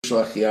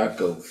Vayishlach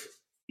Yaakov.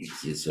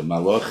 It's a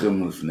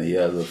malachim l'fnei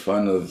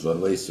lefanov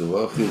v'leisu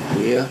lochit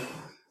where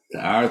the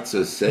arts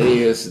of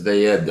Seyes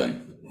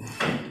Dayedon.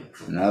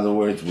 In other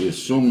words, we're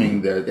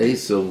assuming that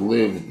Esav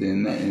lived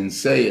in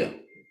Seir.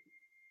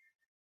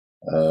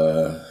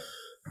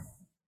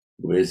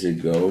 Where's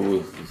it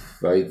go?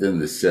 Right in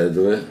the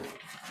Sedra.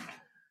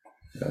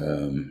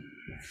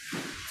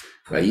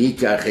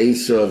 Vayikach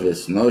Esav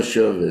es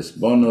Noshav es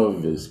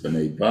Bonov es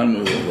Bnei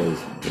Banu es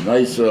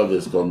Bneisav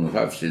es Kol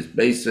Mechavshis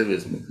Beisav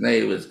es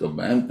Meknei es Kol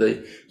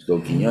Behemtei es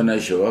Kol Kinyonai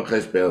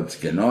Shalochas Be'eretz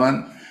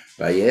Kenan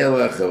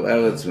Vayelach al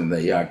Eretz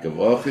Bnei Yaakov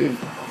Ochiv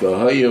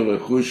V'hoyu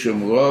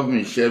Rechushim Rov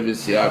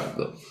Misheves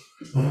Yachdo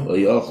Lo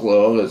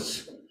Yochlo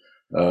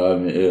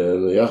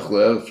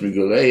Eretz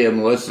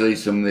Miguleihem Lo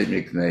Seisam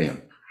Mekneihem.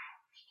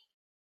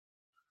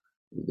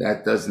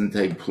 That doesn't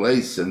take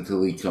place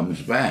until he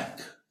comes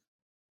back.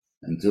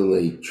 Until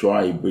he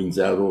brings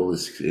out all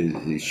his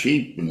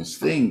sheep and his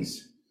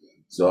things.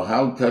 So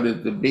how could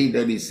it be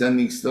that he's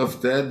sending stuff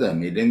to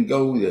Edom? He didn't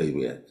go there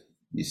yet.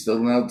 He's still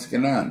in Eretz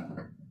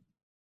Canaan.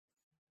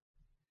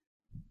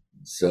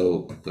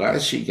 So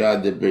Rashi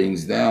Gada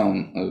brings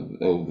down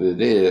over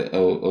there,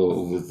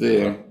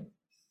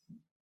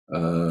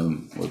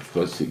 what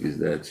pasuk is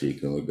that? So you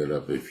can look it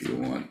up if you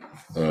want.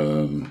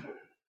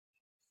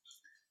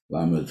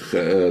 Lamed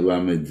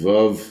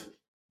Vav.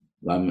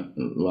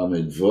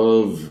 Lamed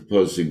Vov,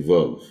 Pasuk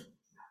Vov.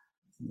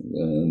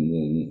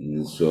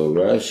 And so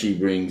Rashi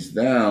brings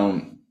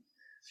down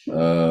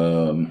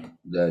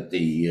that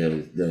he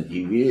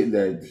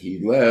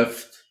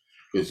left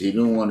because he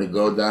didn't want to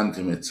go down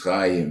to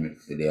Mitzrayim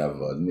for the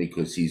Avad,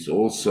 because he's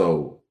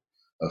also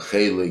a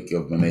chelik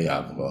of Bnei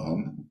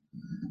Avraham,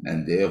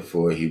 and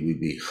therefore he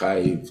would be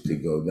chayiv to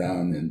go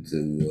down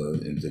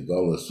into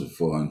Golus for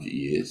 400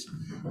 years.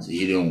 So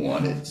he didn't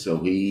want it. So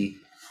he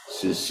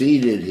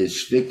seceded his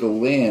shtick of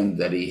land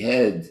that he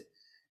had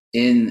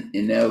in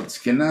Eretz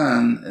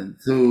Canaan and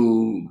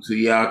to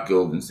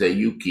Yaakov and say,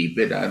 you keep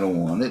it, I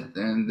don't want it,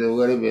 and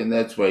whatever, and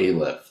that's why he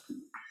left.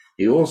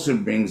 He also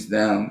brings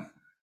down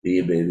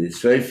the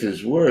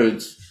Seif's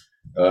words,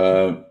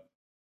 and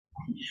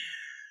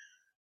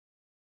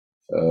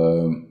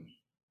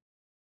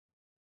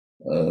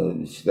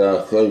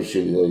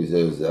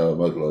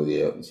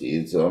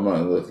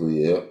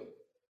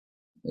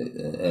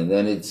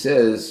then it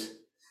says,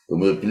 the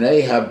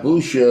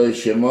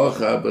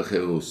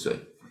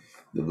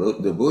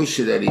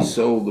busha that he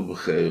sold the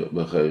Bechera.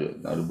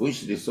 Now the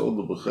busha that he sold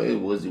the Bechera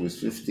was he was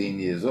 15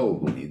 years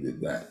old when he did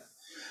that.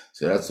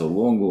 So that's a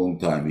long, long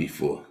time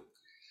before.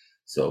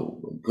 So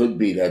it could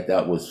be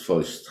that was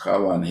first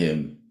chal on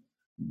him.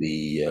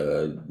 The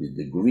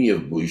degree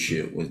of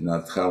busha was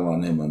not chal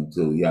on him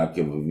until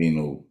Yaakov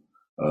Avinu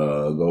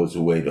goes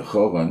away to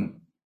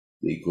Chovan,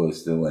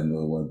 because then when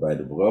we went by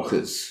the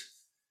brachas,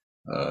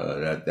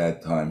 at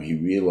that time he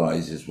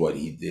realizes what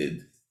he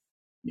did,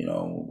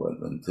 but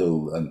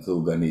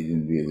until then he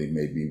didn't really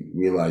maybe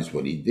realize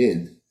what he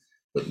did,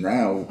 but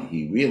now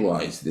he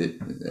realized it,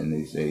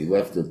 and he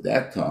left at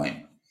that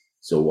time.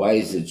 So why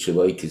is it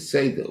Shalai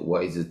Keseda?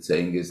 Why is it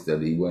saying is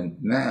that he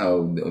went now,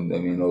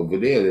 over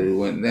there, that he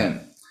went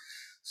then?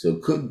 So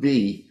it could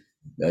be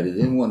that he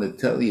didn't want to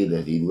tell you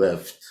that he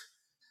left,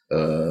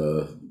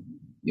 30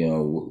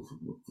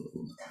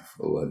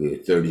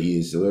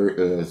 years,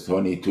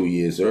 22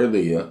 years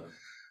earlier,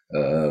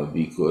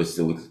 because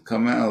it would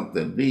come out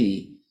that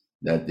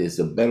there's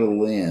a better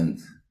land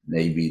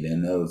maybe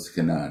than Eretz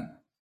Canaan.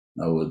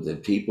 Now, the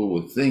people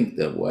would think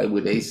that why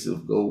would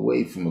Esav go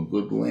away from a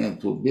good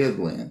land to a bad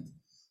land?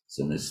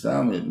 So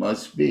Mistam, it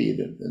must be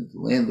that the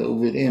land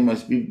over there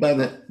must be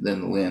better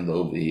than the land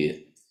over here.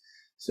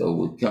 So it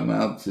would come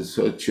out to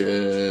such a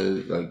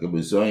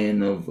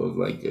bazoyan of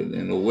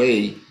in a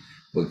way,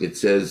 like it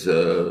says,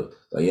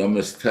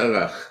 Vayomes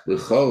Terach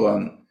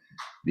b'Choran,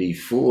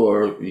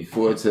 before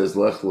it says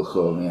Lech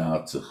Lecha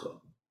Me'atzecha.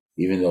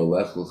 Even though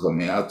Lech Lecha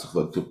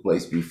Me'atzecha took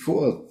place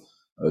before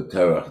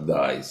Terach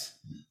dies.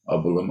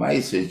 But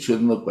it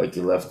shouldn't look like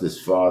he left his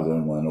father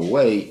and went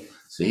away.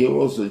 So here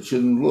also it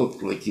shouldn't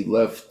look like he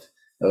left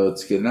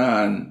Eretz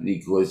Canaan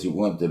because he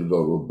wanted to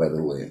go to a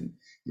better land.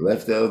 He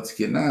left Eretz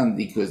Canaan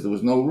because there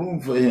was no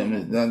room for him,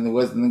 and then there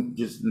wasn't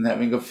just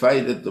having a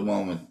fight at the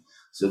moment.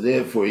 So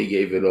therefore he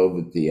gave it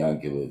over to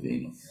Yaakov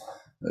Avinu.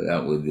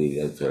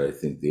 That's what I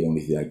think, the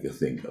only thing I could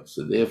think of.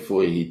 So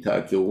therefore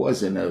Hitaka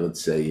was in Eretz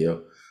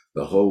Seir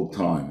the whole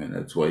time, and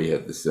that's why he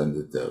had to send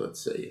it to Eretz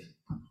Seir.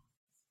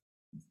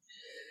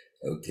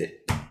 Okay.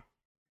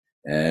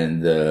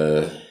 And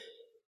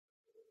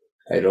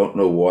I don't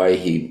know why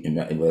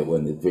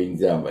when it brings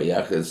down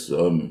Vayachas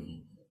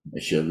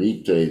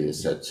Shalita, the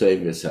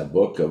Satzeves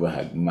Haboka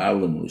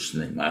V'Hagmalim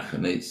L'Shnei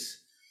Machanes.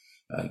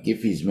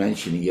 If he's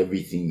mentioning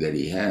everything that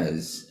he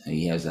has, and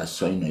he has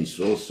Asoinos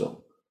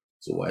also.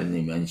 So why didn't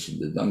he mention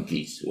the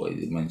donkeys? Why did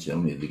he mention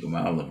only the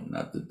Gemalim,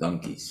 not the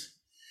donkeys?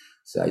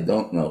 So I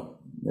don't know.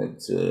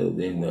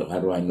 How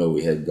do I know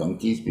he had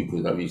donkeys?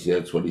 Because obviously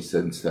that's what he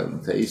said in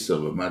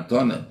Esav of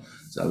Matana.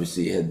 So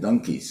obviously he had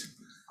donkeys.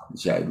 The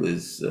child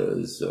is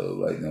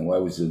now why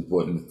was it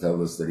important to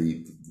tell us that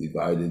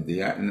divided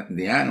the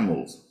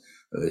animals.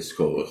 It's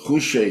called a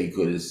chusha. He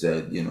could have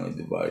said, he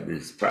divided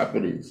his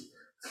properties.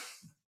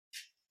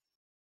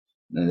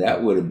 And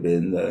that would have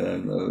been the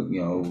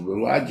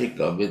logic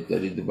of it,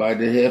 that he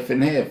divided half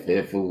and half.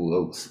 Half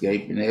will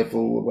escape and half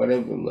will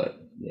whatever.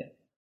 Yeah.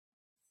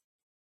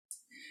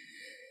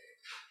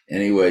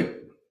 Anyway,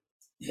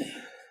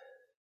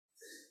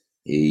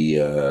 he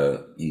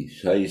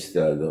says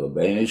the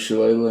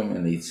Vayishlach,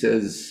 and he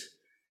says,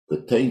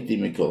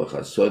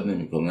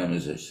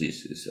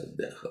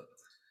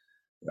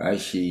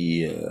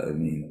 Rashi,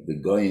 the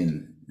Goyen,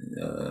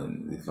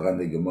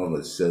 the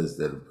Gemara says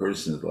that a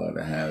person is allowed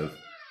to have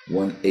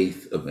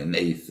 1/8 of an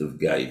eighth of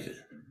Gaiva.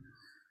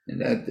 And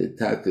that the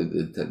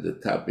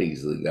topic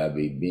is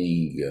Gabi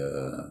being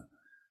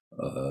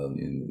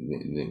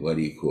what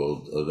he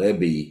called a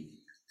Rebbe,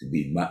 to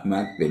be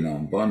makben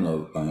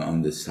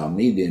on the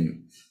Talmidim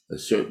a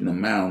certain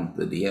amount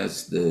that he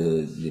has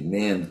the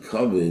demand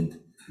covered,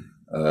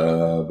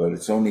 but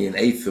it's only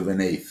 1/8 of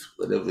an eighth,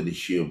 whatever the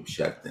Shiur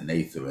pshat,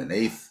 1/8 of an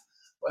eighth.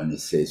 When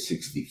it says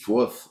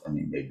 64th,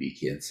 maybe you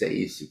can't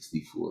say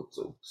 64th,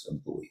 so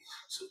simply,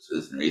 so it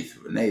says 1/8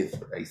 of an eighth,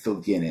 but I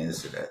still can't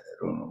answer that. I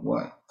don't know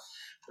why.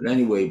 But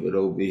anyway, but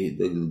over here,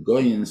 the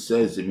Goyen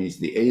says it means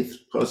the 8th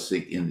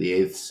pasuk in the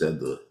 8th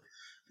Sedra.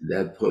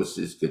 That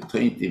pasuk is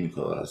Ketointim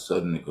Kol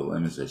HaSod Mikol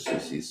Emes Asher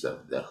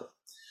Yisavdecha.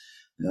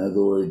 In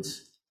other words,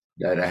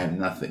 that I have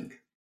nothing.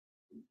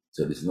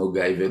 So there's no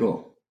Gaiv at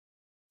all.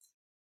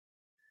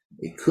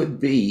 It could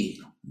be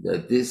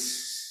that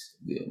this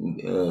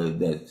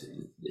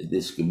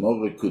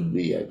Gemara could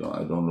be, I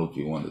don't know if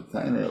you want to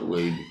tie it that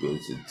way,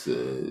 because it's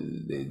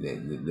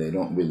they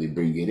don't really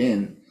bring it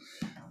in.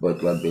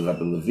 But Rabbi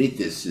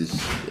Levitis'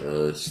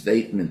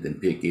 statement in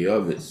Pirkei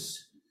Avos,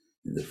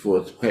 in the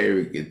 4th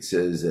parak, it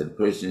says that a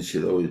person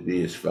should always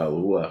be a shval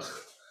ruach,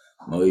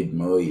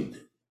 moed,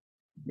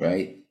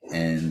 right?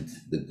 And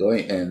the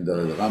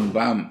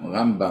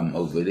Rambam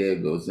over there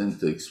goes in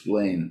to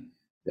explain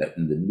that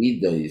in the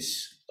midas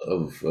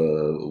of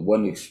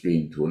one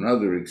extreme to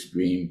another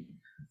extreme,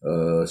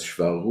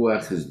 shval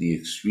ruach is the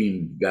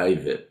extreme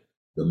gaiva.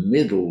 The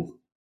middle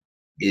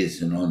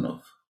is an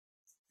onav.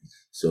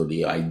 So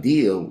the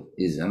ideal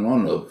is an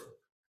onav,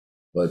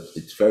 but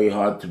it's very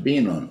hard to be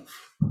an onav.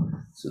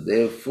 So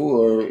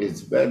therefore,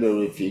 it's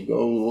better if you go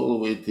all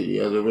the way to the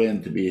other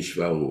end to be a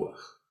shval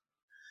ruach.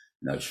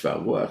 Now,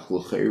 shval ruach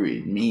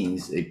l'chayri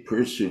means a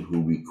person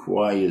who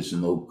requires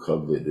no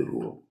kavod at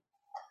all.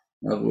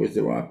 In other words,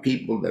 there are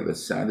people that are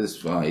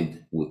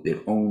satisfied with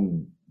their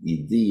own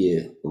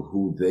idea of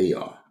who they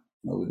are.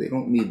 No, they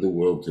don't need the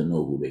world to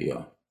know who they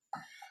are.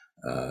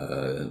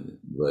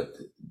 But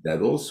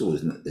that also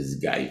is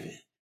gaiva.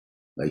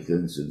 Like,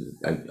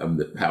 I'm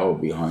the power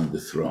behind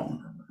the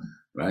throne,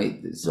 right?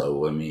 So,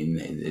 would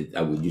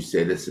you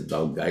say that's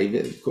about gaiva?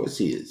 Of course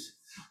he is.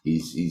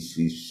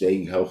 He's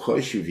saying how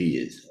choshev he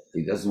is.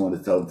 He doesn't want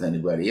to tell it to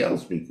anybody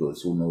else,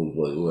 because who knows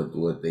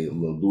what they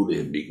will do to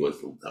him, because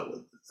they'll tell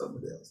it to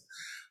somebody else.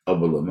 But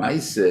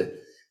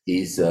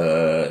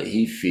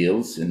he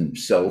feels in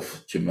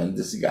himself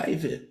tremendous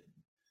gaiva,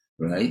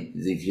 right?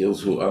 He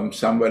feels I'm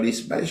somebody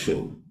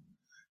special.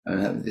 And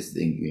I have this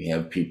thing, we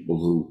have people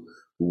who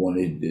want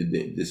to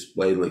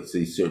display, like,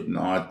 say, certain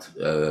art,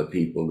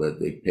 people that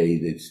they pay,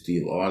 they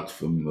steal art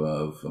from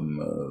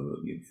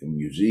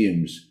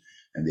museums,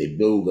 and they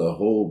build a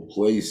whole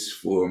place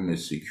for them, a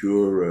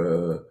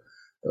secure,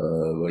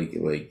 like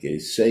a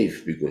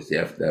safe, because they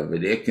have to have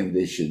it air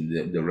conditioned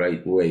the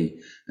right way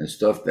and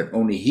stuff, that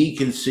only he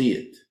can see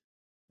it,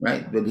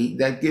 right? But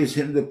that gives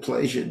him the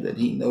pleasure that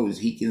he knows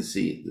he can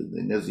see it.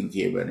 He doesn't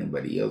care about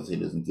anybody else. He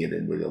doesn't care that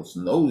anybody else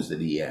knows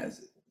that he has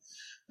it.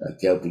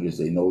 Because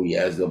they know he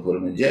has, they'll put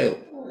him in jail.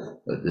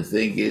 But the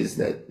thing is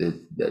that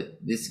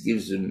this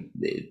gives him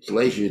the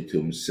pleasure to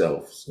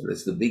himself. So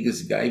that's the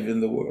biggest gaiva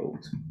in the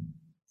world.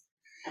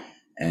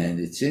 And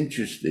it's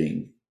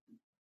interesting,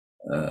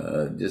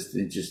 just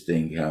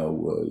interesting how,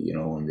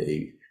 when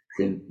they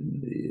print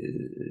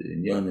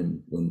in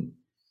Yonim, when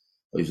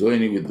I was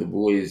learning with the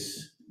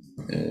boys,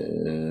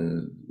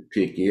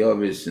 Pirkei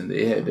Avos, and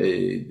they had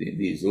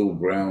these little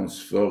brown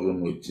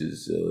sforim, which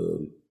is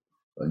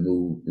a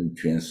new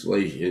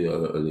translation.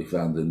 They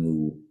found a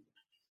new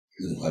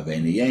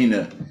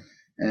Havana,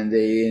 and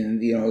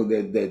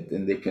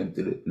they come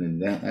to it,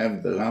 and they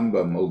have the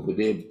Rambam over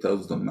there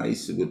tells the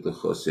Maisa with the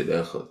Chosid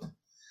Echad,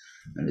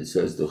 and it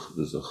says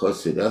there's a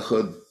Chosid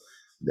Echad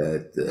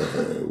that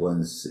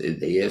once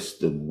they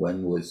asked him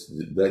when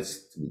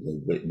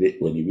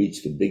he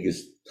reached the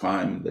biggest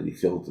time that he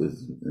felt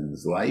in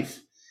his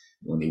life,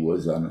 when he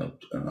was on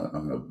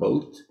a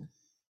boat.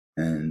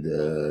 And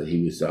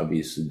he was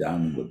obviously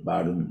down in the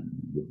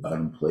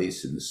bottom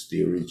place in the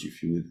steerage,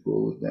 if you would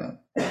call it that.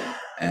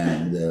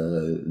 And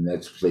the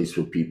next place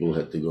where people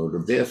had to go to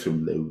the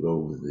bathroom, they would go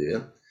over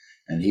there.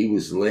 And he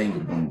was laying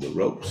among the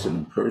ropes,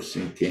 and a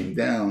person came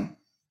down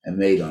and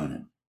made on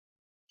him.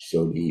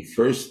 So the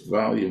first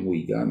volume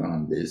we got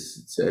on this,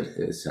 it said,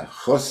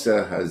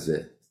 "Chosa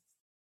hazeh,"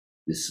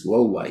 this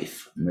low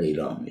life made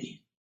on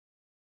me.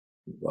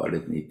 It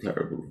bothered me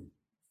terribly.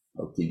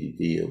 How could you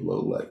be a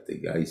lowlife? The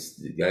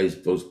guy's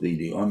supposed to be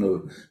the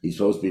honor. He's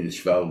supposed to be the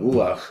shval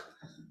ruach,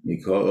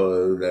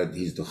 because that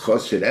he's the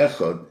choshed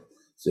echad.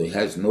 So he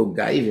has no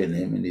gaiv in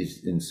him, and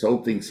he's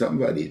insulting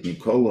somebody. We're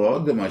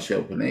talking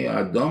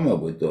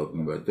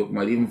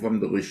about even from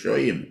the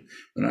Rishoyim.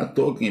 We're not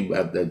talking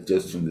about that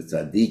just from the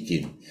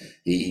tzaddikim.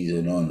 He's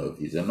an honor.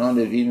 He's an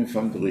honor even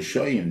from the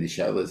Rishoyim. The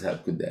shalas, how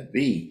could that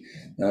be?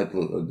 Not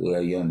do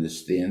I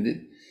understand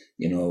it?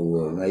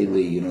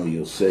 Lately,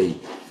 you'll say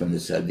from the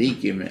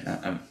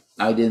tzaddikim,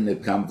 I didn't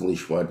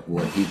accomplish what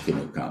he can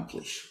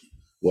accomplish.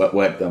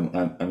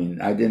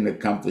 I didn't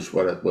accomplish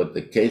what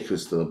the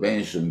Keiches, the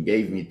Rebbeinu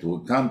gave me to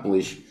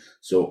accomplish,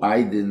 so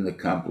I didn't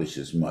accomplish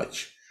as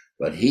much.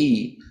 But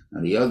he,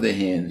 on the other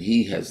hand,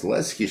 he has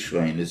less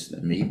Kishreinus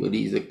than me, but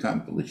he's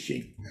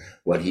accomplishing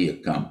what he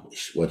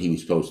accomplished, what he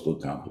was supposed to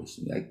accomplish.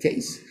 In that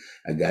case,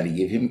 I got to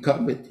give him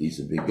covet. He's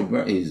a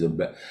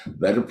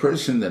better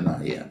person than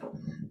I am.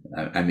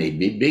 I may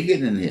be bigger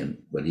than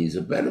him, but he's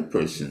a better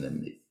person than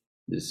me.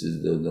 This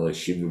is the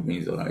Shiur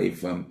brings away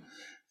from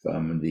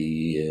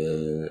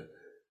the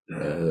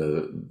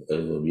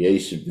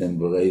Yosef ben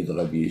Bered,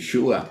 Rabbi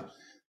Yeshua,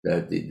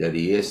 that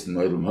he asked in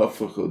Olam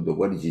Hafach,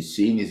 what did you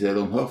see in his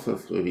Olam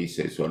Hafach? He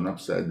says, so an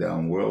upside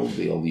down world,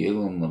 the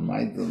Elyonim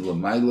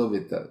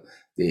Lamaila,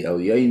 the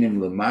Elyonim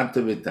Lamata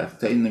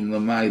v'Tachteinim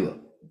Lamaila.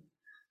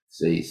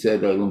 So he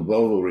said, Olam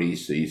Bovary,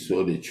 so he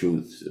saw the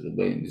truth.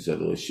 So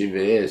the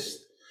Shiva asked,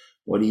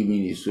 what do you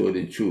mean you saw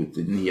the truth?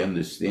 Didn't he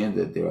understand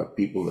that there are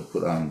people that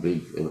put on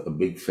a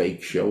big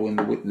fake show in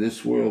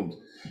this world,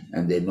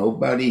 and they're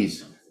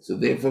nobodies? So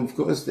therefore, of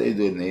course, they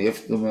do. And they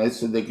have to,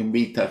 so they can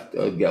be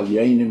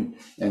Galyanim,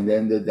 and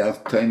then the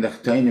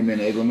Dachtainim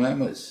and Elam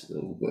Emes.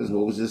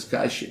 What was this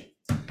kasha?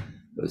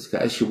 This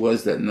kasha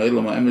was that in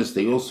Elam Emes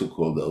they also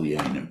called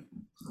Galyanim,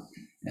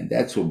 and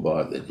that's what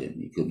bothered him.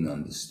 He couldn't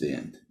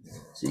understand.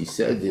 So he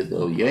said that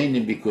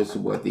Galyanim because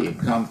of what they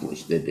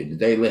accomplished. That the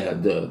Gdei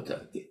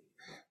Hadar.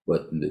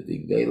 But the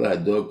Gdei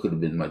Hador could have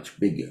been much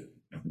bigger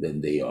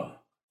than they are.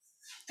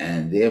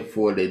 And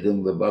therefore, they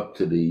didn't live up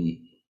to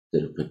the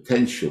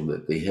potential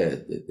that they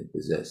had, that they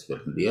possessed.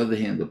 But on the other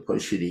hand, the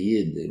Pashut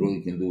Yid, all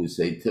you can do is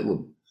say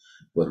Tillim.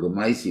 But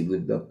Lamaisi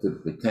lived up to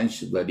the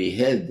potential that he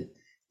had.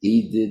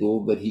 He did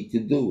all that he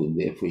could do, and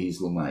therefore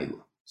he's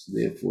Lamaila. So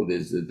therefore,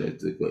 that's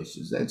the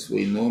question. That's the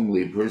way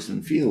normally a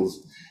person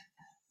feels.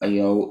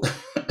 No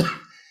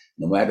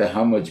matter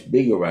how much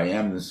bigger I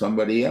am than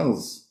somebody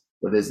else,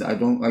 but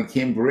I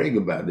can't brag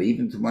about it,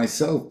 even to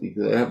myself,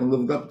 because I haven't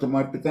lived up to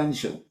my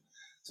potential.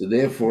 So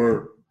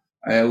therefore,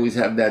 I always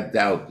have that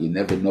doubt. You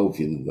never know if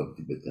you live up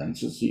to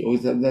potential, so you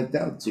always have that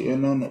doubt. So you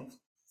don't know.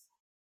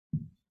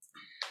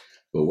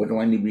 But what do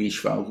I need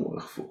Yishval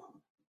Ruach for?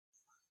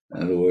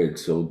 In other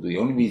words, so the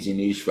only reason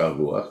you need Yishval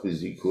Ruach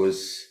is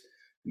because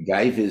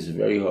Gaiva is a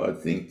very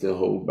hard thing to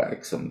hold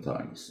back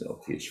sometimes. So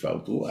if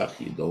Yishval Ruach,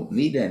 you don't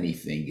need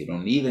anything. You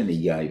don't need any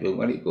Gaiva.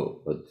 What do you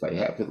go? But if I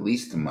have at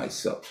least to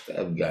myself to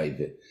have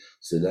Gaiva,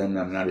 so then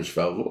I'm not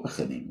Yishval Ruach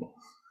anymore.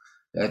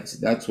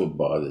 That's what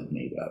bothered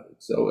me about it.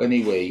 So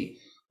anyway,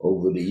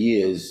 over the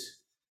years,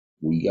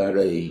 we got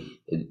a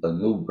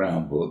new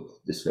brown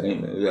book. The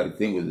same, I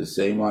think, with the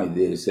same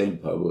idea, the same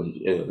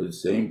publisher, the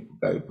same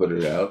guy put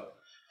it out.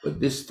 But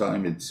this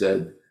time it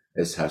said,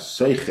 "Es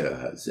haSeicher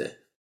hazeh."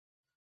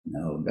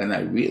 Now, then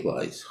I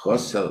realized,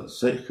 Chosel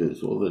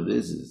Seicher, all it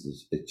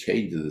is a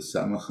change of the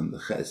Samach and the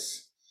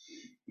Ches,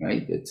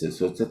 right?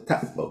 So it's a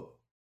typo.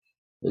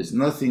 There's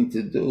nothing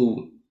to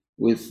do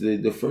with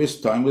the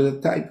first time with a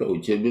typo,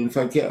 which had been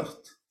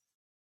verkehrt.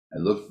 I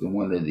looked at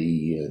one of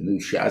the new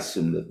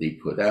shasim that they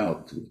put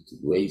out, with the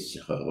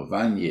Vayishlach, Harav,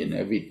 and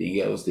everything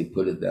else, they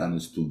put it down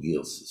as two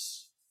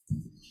gilses.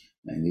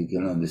 And you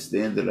can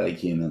understand it, I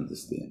can't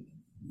understand it.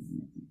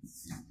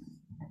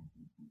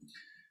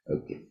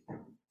 Okay.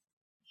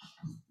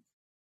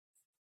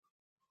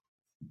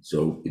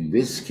 So in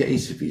this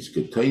case, if he's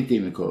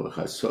ketoitim and kol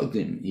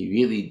chasodim, he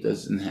really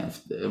doesn't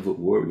have to ever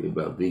worry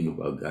about being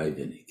about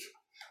gaivenik.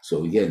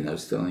 So again, I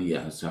was telling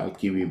you, so how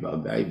can we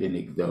about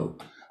gaivenik though?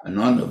 A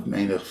none of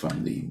Melech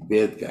from the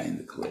bad guy in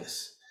the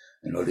class.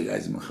 I know the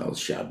guy's Machal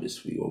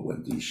Shabbos. We all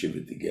went to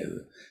yeshiva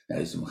together. Now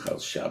he's Machal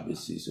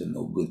Shabbos. He's a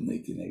no good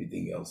nick and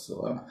everything else.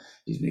 So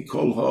he's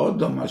Mikol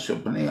Ha'odom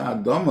Ha'shopnei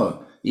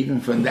Ha'adoma.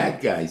 Even from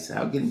that guy. So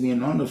how can it be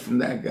an honor from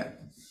that guy?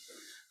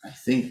 I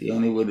think the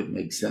only way that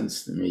makes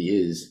sense to me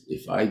is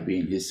if I'd be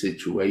in his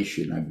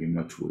situation, I'd be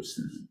much worse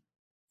than him.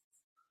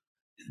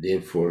 And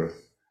therefore,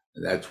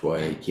 that's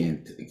why I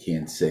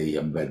can't say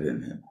I'm better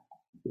than him,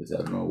 because I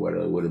don't know what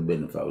I would have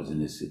been if I was in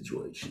his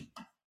situation.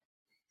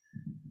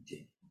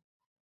 Okay.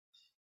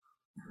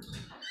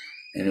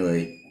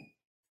 Anyway,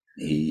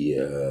 he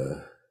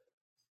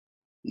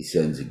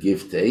sends a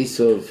gift to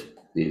Esav.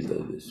 These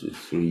are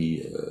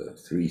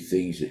three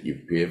things that you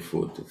prepare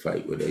for to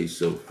fight with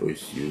Esav.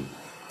 First, you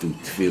do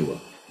tefillah,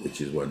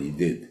 which is what he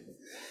did.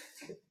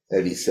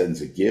 Then he sends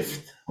a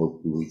gift.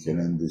 Hopefully we can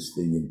end this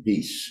thing in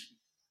peace.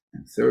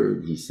 And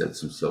third, he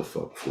sets himself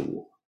up for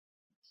war.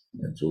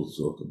 That's what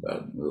we'll talk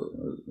about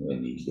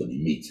when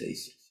he meets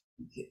Esav.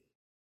 Okay.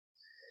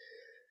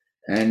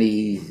 And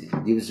he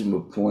gives him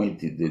a point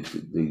to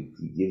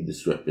give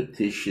this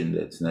repetition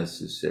that's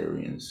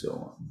necessary and so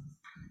on.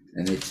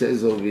 And it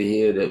says over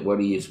here that what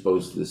are you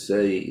supposed to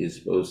say? You're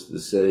supposed to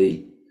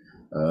say,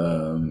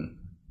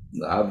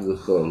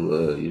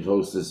 Avdecha, you're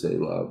supposed to say,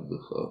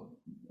 Avdecha.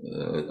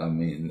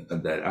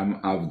 That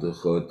I'm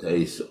Avdecha to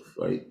Esav,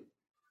 right?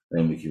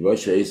 And who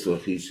was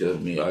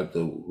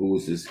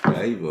this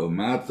guy?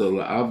 V'amata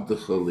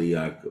la'avdecha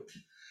liYaakov.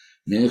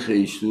 Mincha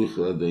yishluch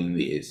l'Adon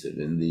liEsav.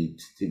 And the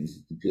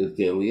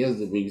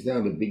Eliezer brings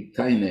down a big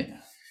tiny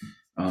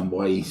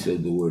why he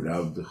said the word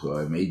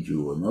Avdecha. I made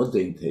you an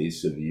Adon to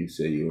Esav, you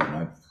say you're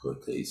an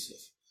Avdecha to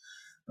Esav.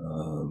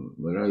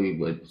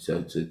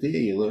 So there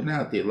you learn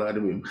out you're allowed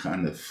to be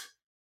Mchanef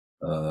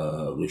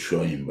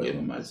Rishoyim by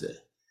Lamazeh.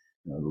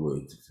 In other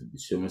words, what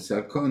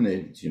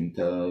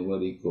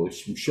do you call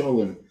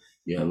Sholom,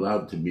 you're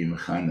allowed to be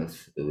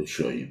Mechanef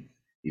Rishoyim,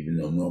 even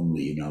though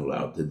normally you're not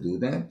allowed to do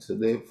that. So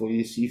therefore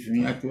you see from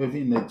Yaakov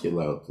Avinu that you're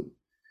allowed to.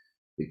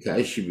 The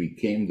Kasha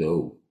became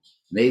the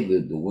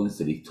ones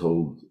that he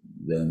told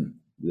them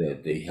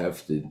that they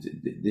have to,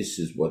 this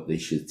is what they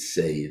should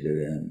say to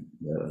them,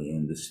 that I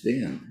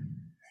understand.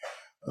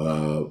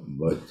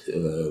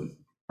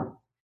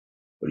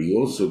 But he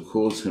also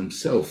calls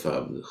himself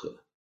Avdecha.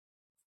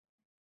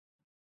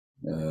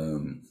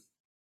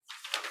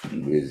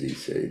 Where does he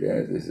say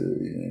that? This is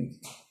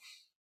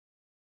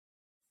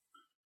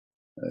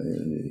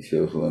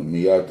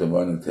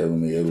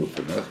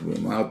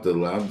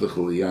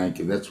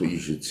that's what you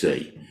should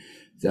say.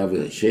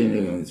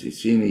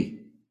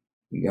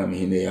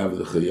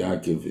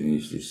 And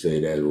you should say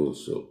that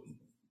also.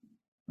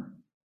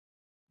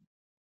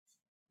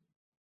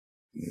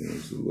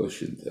 There's a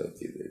Russian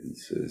Turkey that he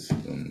says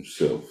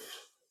himself.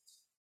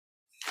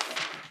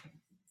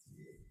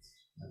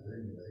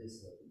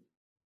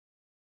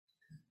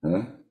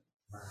 Huh?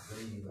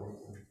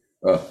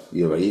 Oh,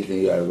 yeah, but you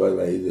think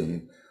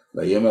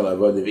Vayimel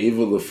Avad of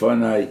evil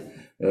Lefanai,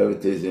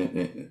 it is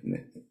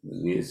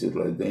it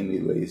like Danny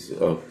Lace.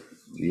 Oh,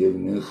 you have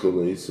Mincha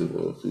Lace of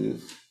all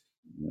this.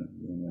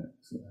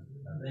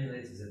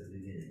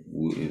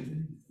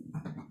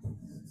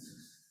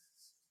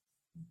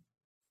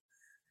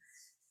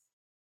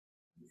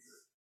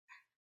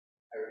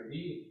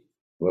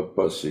 What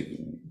pasuk?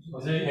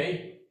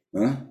 Hey.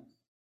 Huh?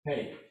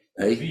 Hey.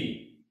 Hey.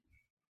 V.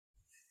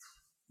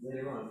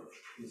 Later on,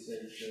 he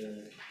says.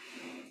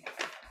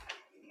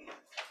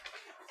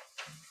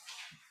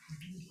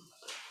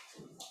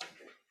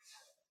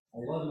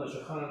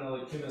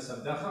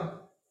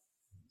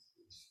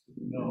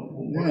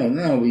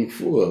 No,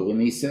 before when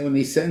he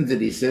sends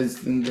it, he says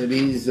that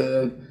he's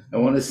I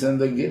want to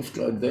send a gift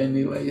like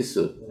Danny Lace.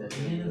 The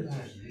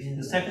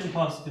second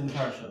pasuk in the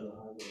Parshas.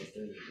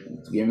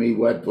 Give me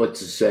what's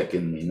the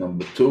second?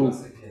 Number 2.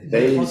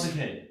 Days.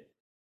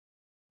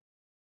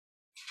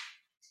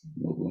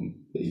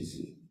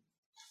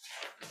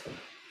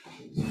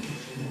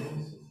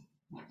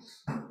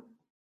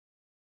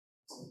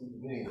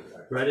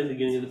 Right in the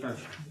beginning of the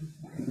Parshas.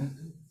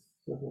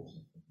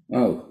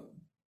 Oh,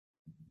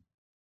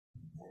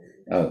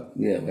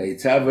 yeah.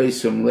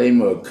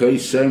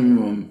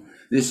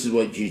 This is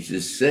what you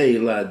just say.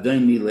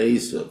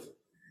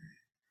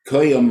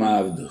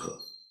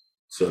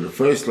 So the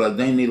first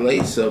Ladeni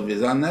Leisav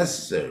is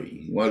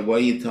unnecessary. Why are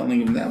you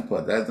telling him that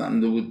part? That's nothing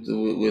to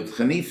do with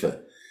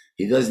Hanifa.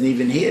 He doesn't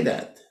even hear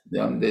that.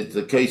 There's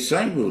the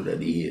Kaisaimu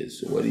that he hears.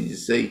 So what did you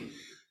say?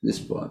 This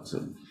part.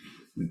 So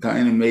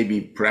kind of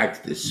maybe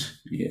practice.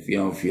 If you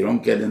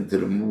don't get into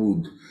the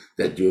mood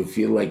that you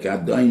feel like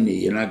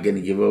Adoni, you're not going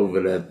to give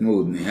over that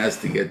mood. And he has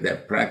to get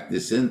that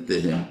practice into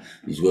him.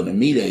 He's going to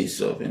meet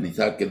Esav, and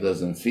Itaka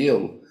doesn't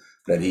feel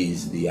that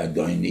he's the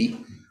Adoni.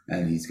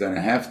 And he's going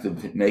to have to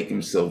make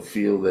himself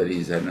feel that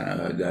he's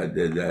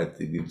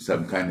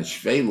some kind of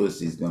shvelus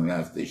he's going to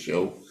have to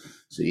show.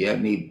 So you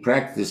need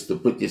practice to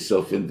put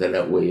yourself into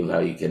that way of how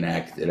you can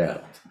act it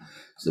out.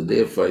 So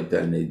therefore,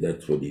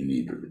 that's what he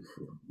needed it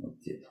for.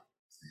 Okay.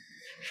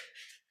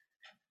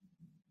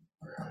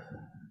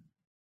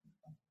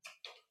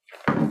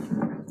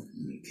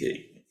 Okay.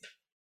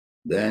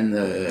 Then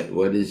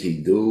what does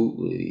he do?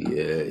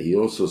 He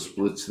also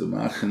splits the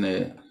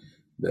machne.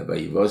 The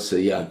Vayivasa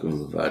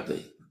Yaakov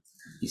Levadei.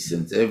 He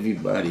sends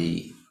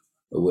everybody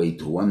away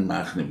to one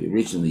machne. We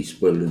originally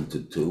split it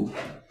into 2.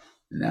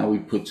 And now he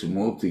puts them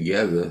all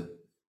together.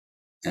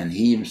 And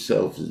he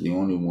himself is the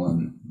only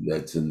one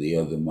that's in the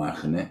other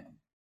machne.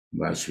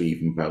 Rashi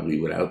even probably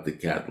without the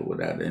cattle,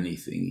 without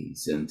anything. He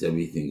sends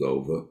everything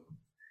over.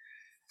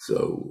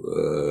 So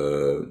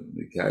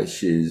the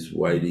kash is,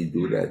 why did he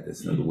do that?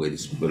 That's not a way to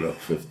split up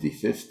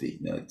 50-50.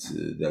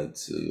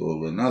 That's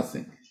all or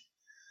nothing.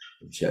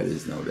 The chat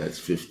is no, that's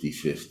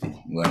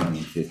 50-50. What do I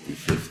mean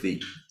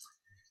 50-50?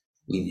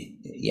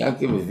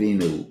 Yaakov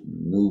Avinu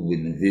knew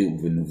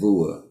with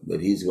Nevuah that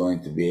he's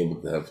going to be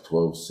able to have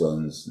 12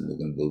 sons and they're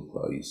going to build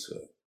Klal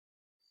Yisrael.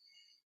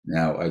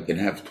 Now, I can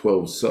have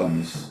 12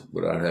 sons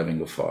without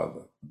having a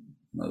father.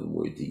 In other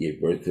words, you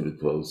gave birth to the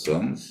 12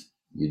 sons,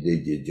 you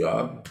did your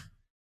job,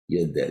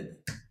 you're dead.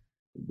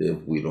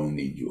 Therefore, we don't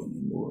need you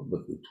anymore.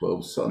 But the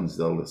 12 sons,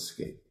 they'll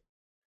escape.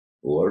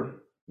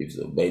 Or if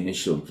the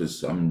Vayishlach for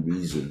some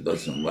reason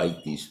doesn't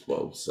like these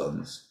 12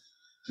 sons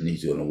and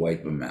he's going to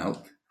wipe them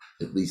out,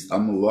 at least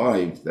I'm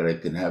alive that I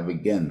can have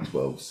again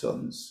 12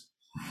 sons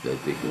that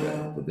they could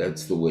have. But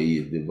that's the way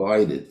you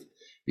divide it,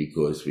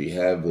 because we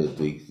have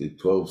the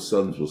 12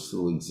 sons will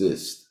still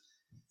exist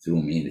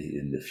through me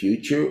in the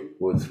future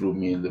or through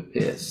me in the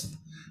past.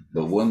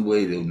 But one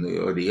way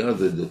or the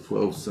other, the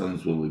 12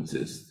 sons will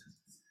exist.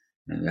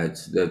 And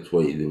that's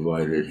why he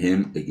divided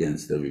him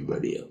against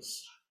everybody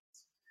else.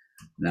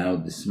 Now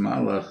this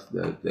malach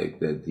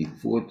that he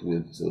fought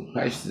with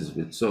Parshas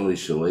with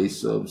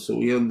Sholom, so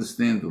we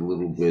understand a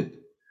little bit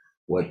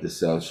what the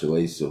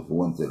Sholom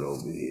wanted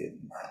over here.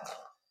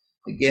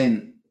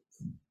 Again,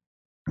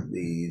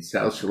 the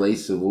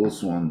Sholom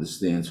also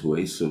understands who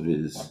Esav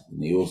is,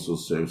 and he also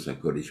serves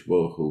HaKadosh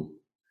Baruch Hu,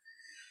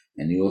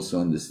 and he also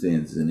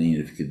understands the name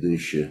of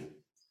Kedusha.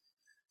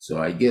 So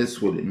I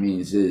guess what it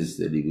means is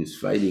that he was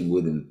fighting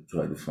with him to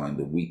try to find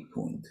a weak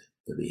point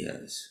that he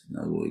has. In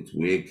other words,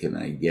 where can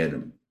I get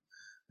him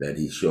that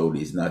he showed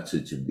he's not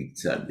such a big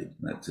tzaddik,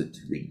 not such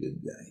a big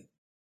good guy.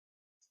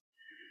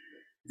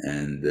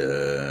 And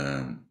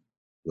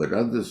but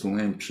others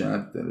learn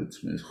pshat that it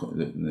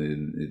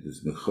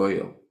is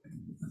Mechoyel,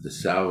 the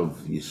Sar of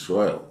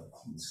Yisrael,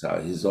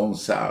 his own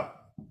Sar.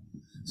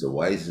 So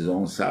why is his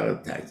own Sar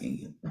attacking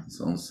him?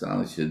 His own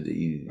Sar should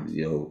be,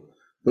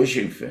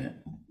 pushing for him.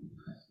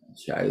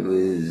 Shaila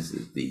is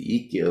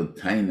the Ikel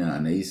Taina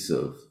on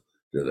Esav,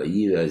 the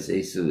Vayira as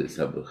Esav is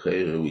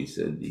Habacheira, we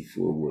said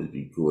before, was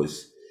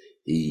because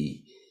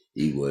he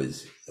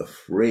was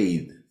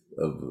afraid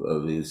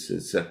of his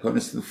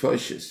sakonis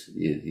nefashis.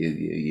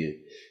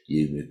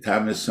 You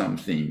tame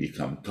something, you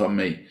become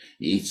tummy,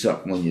 you eat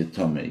something when you're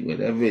tummy.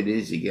 Whatever it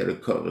is, you get a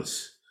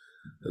chorus.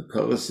 A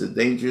chorus is a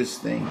dangerous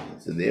thing.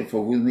 So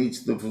therefore, who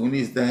needs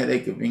the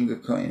headache of being a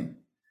kohen?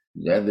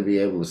 You'd rather be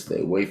able to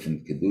stay away from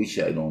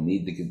Kedusha. I don't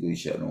need the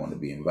Kedusha. I don't want to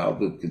be involved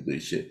with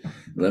Kedusha.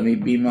 Let me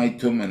be my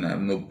tum and I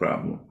have no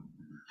problem.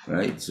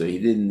 Right? So he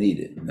didn't need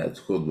it. And that's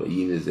called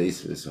Vayira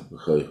Zeisves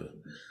HaPechoycha.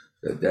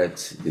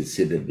 That's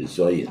considered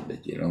bezoyan,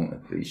 that you don't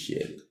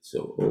appreciate it.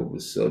 So all of a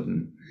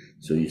sudden,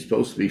 so you're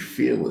supposed to be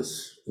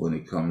fearless when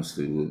it comes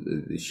to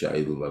the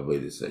Shayil of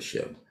Avodas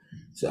Hashem.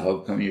 So how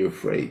come you're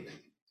afraid?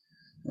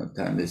 One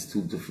time there's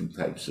two different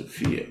types of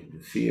fear. The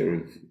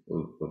fear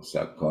of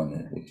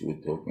sakana, which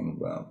we're talking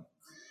about,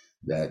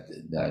 that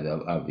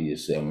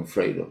obviously I'm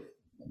afraid of.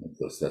 And of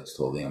course that's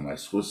totally on my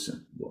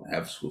schusim. Don't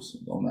have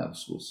schusim.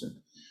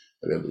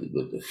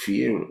 But the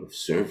fear of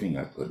serving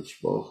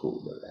HaKadosh Baruch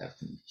Hu, that I have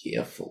to be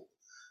careful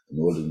in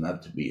order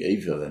not to be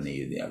over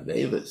any of the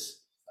Avedas.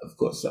 Of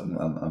course, I'm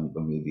going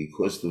to,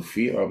 because of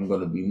fear, I'm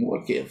going to be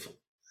more careful,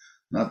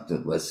 not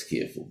less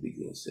careful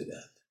because of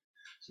that.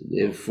 So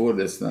therefore,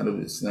 it's not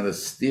a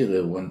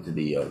steer one to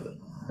the other.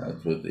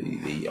 That's what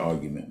the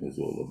argument was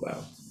all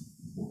about.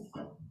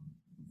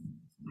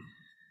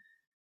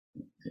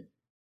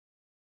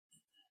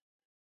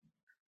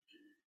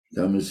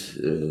 Thomas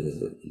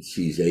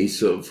sees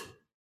Esav,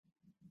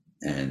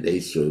 and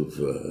Esav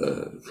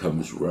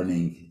comes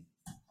running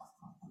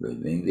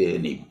in there,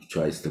 and he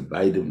tries to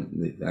bite him.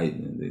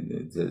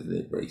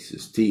 They breaks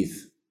his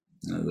teeth.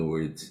 In other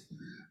words,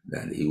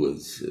 that he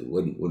was,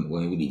 why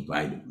would he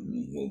bite him? I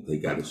mean, they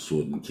got a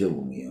sword and kill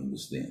him, you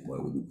understand. Why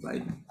would he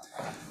bite him?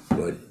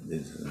 But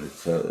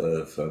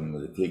from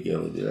the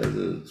particular,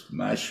 it's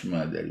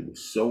mashma that he was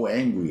so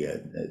angry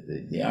at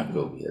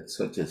Yaakov, he had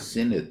such a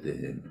sinner to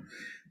him,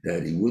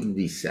 that he wouldn't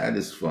be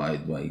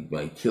satisfied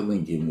by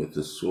killing him with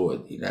a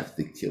sword. He'd have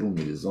to kill him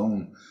with his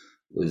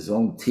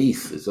own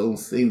teeth, his own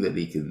thing that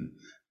he can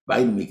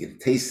bite him, he can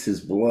taste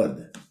his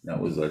blood. That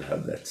was like how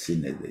that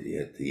sinner that he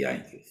had to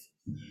Yaakov.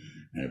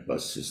 And it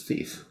busts his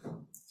teeth.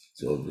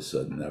 So all of a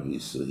sudden,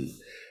 obviously,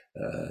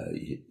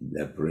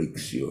 that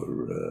breaks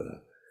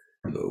your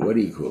what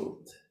do you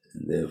call it?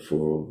 And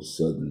therefore, all of a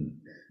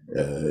sudden,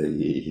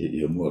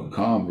 you're more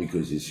calm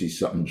because you see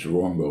something's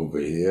wrong over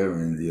here,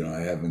 and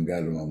I haven't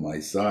got him on my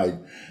side,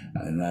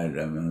 and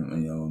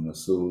I'm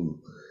still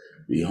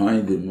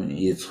behind him. And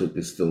Yitzchak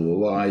is still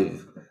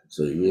alive,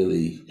 so he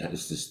really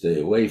has to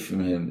stay away from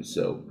him.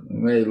 So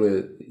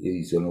maybe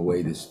he's going to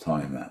wait his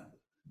time out.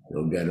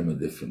 He'll get him a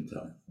different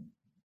time.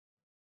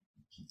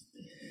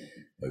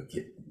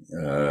 Okay.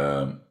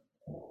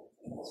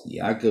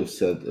 Yaakov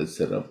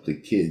set up the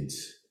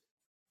kids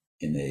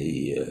in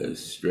a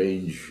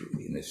strange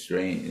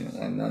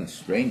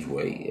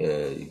way.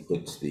 He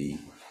puts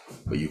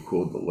what you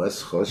call the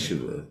less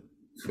chashuva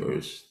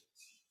first,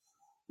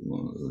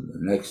 the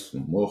next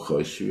more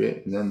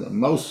chashuva, and then the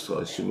most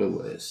chashuva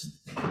last.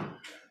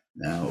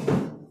 Now,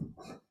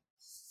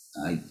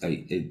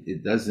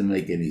 it doesn't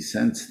make any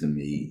sense to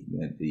me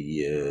that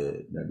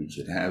that we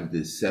should have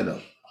this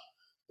setup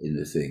in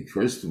the thing.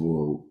 First of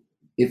all,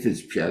 if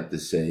it's pshat to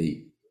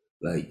say,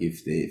 like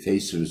if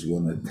Esav is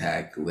going to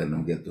attack, let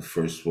them get the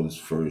first ones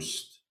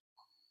first.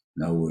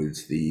 In other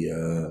words, the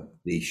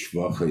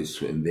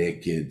shvachos and their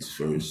kids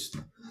first,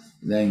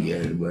 then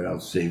get it, but I'll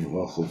save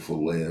Rachel for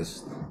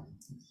last.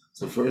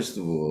 So first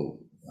of all,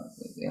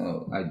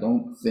 I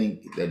don't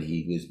think that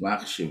he was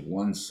machshav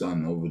one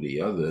son over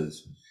the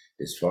others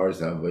as far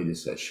as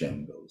Avodas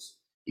Hashem goes.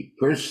 He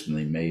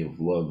personally may have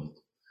loved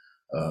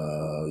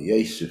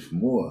Yosef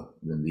more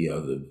than the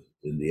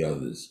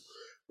others,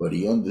 but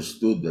he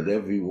understood that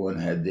everyone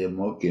had their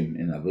mokim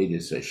in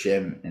Avodas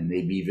Hashem, and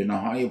maybe even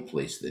a higher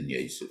place than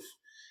Yosef.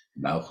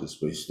 Malchus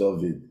Beis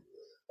David,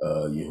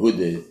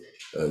 Yehuda,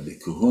 the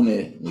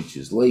Kahuna, which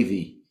is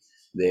Levi,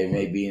 they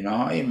may be in a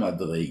higher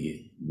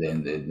madrege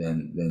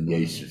than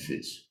Yosef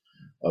is.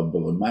 But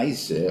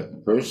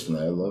Lemaisa,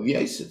 personally, I love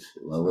Yosef.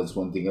 Well, that's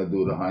one thing I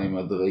do. The higher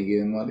madrege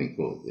and what they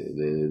call it.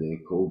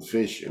 They're called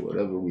fish or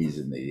whatever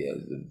reason they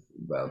have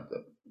about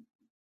them.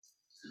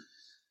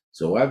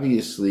 So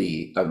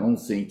obviously, I don't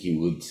think he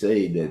would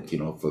say that,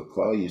 for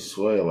Klal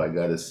Yisrael, I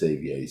got to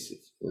save Yosef.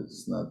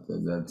 That's not the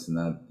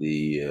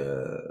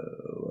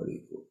what do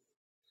you call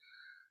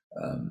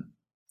it?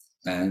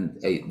 And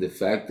the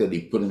fact that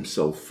he put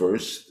himself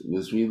first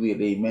was really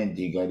they meant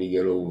you got to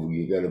get over,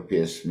 you got to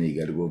pass me, you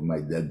got to go over my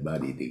dead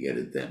body to get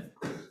at them.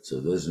 So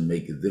it doesn't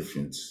make a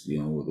difference,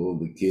 with all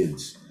the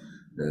kids.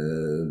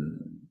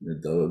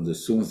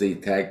 As soon as they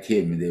attack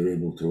him, they're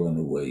able to run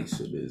away.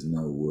 So there's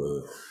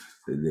no,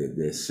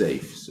 they're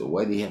safe. So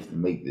why do you have to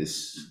make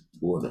this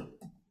order?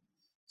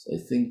 So I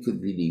think could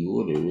be the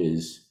order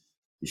is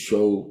to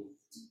show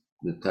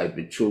the type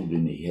of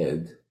children he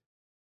had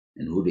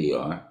and who they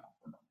are.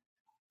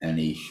 And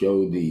he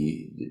showed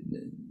the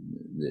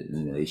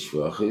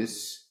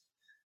Shvachis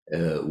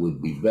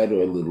would be better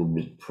a little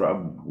bit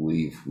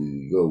probably if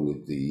we go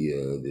with the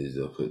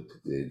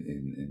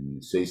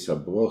in Seis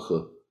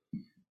HaBrocha,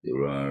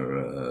 there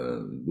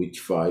are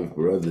which 5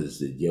 brothers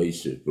that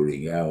Yosef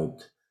bring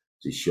out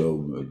to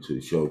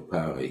show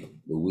Pari,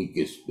 the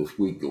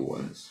weaker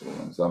ones. So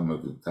some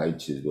of the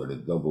taiches where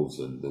it doubles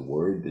and the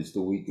word is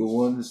the weaker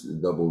ones, they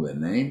double their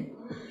name,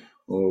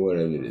 or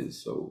whatever it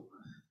is. So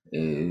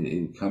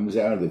it comes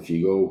out, if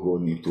you go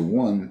according to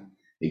one,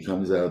 it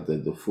comes out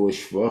that the 4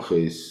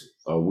 shvachis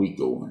are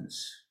weaker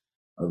ones.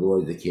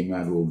 Otherwise, they came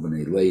out all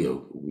Bnei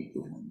Leo, the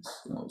weaker ones.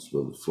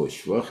 So the 4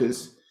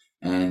 shvachis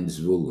and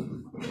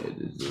Zvulun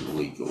is the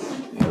weaker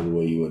one. The other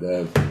way you would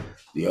have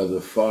the other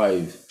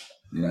 5,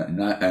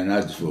 not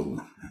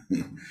Zvulun,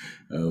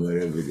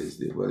 whatever it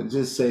is. But I'm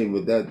just saying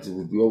with that,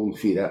 with the old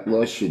feet, that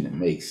Lashon, it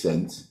makes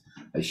sense.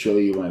 I show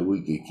you my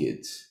weaker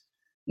kids.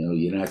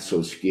 You're not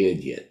so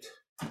scared yet.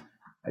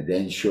 I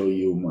then show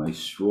you my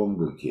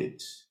stronger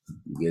kids.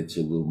 You get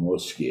a little more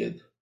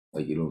scared,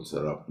 like you don't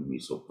set up to me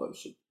so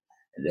patient.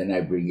 And then I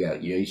bring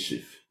out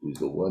Yosef, who's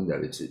the one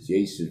that it says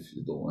Yosef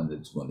is the one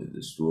that's going to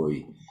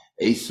destroy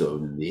Esau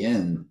in the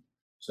end.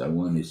 So I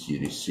wanted you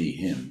to see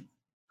him.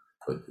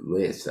 But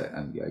last,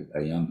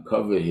 I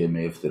uncover him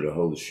after the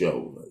whole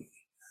show.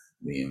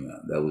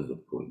 That was the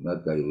point.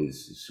 Not that I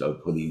was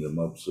putting them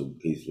up so in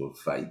case of a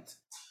fight,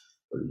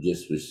 but it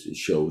just was to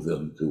show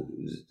them to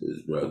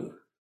his brother.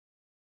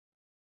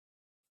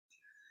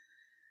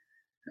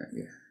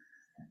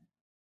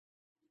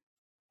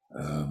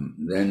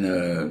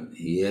 Then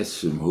he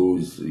asks him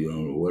who's,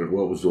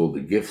 what was all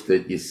the gift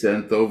that you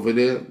sent over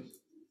there?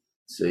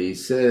 So he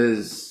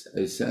says,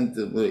 I sent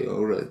him,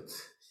 all right,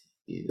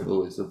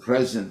 it's a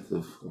present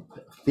of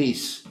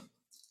peace.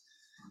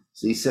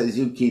 So he says,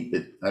 you keep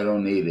it, I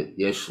don't need it.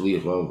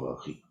 Yeshli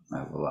Rovachi, I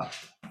have a lot.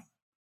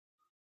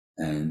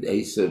 And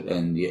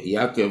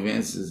Yaakov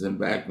answers him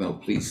back, no,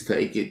 please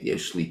take it.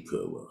 Yeshli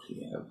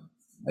Rovachi,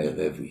 I have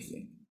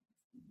everything.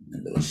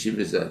 And the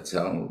Shiva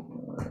Zatzal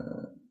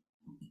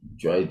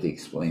tried to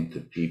explain to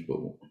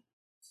people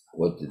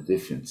what the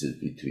difference is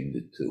between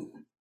the two.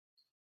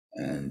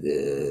 And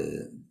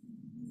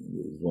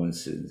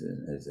once I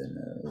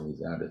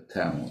was out of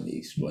town when he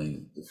explained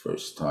it the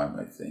first time,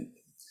 I think.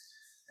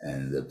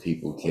 And the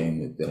people came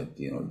with that,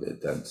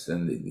 that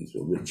Sunday, these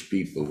were rich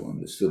people who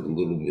understood a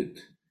little bit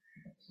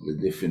the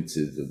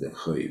differences of the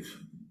chayiv.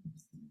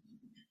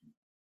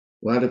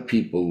 A lot of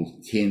people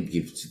can't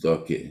give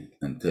tzedakah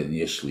until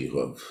yeshli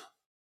rav.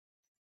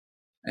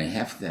 I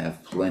have to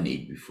have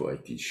plenty before I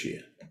can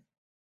share.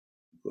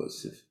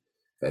 Because if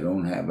I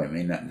don't have, I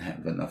may not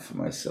have enough for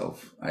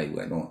myself. I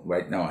don't,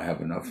 right now I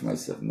have enough for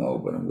myself. No,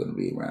 but I'm going to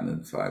be around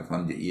in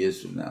 500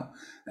 years from now.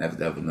 I have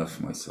to have enough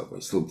for myself. I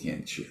still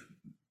can't share,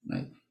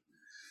 right?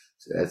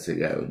 So that's a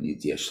guy who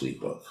needs yeshli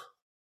rav.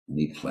 I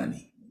need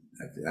plenty.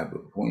 I have to have a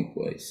point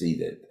where I see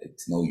that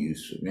it's no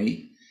use for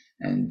me,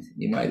 and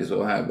you might as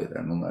well have it.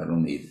 I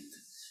don't need it.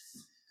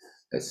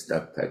 That's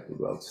that type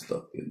of out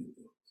stuck in.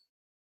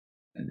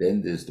 And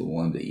then there's the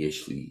one that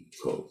yeshli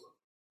kol.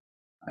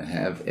 I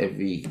have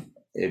every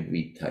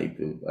type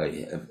of.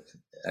 I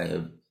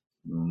have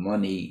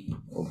money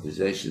or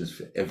possessions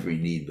for every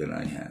need that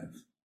I have.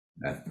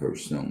 I have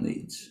personal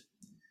needs.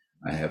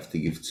 I have to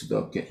give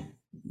tzedakah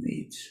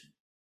needs.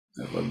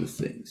 I have other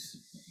things.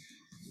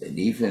 And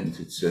even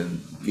to send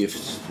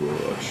gifts to a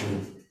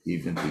Russia,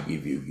 even to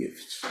give you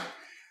gifts.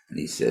 And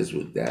he says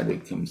with that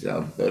it comes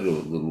out better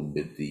a little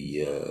bit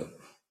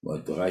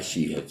what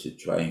Rashi had to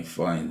try and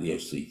find.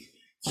 Actually,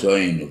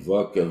 Tzoyin,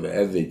 Vakav,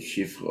 Eved,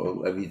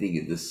 Shifra, everything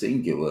in the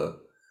singular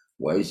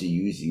Why is he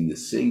using the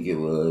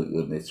singular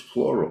when it's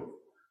plural?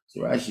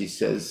 So Rashi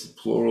says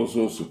plural is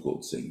also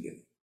called singular.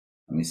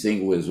 I mean,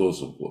 singular is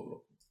also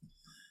plural.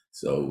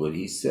 So what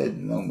he said,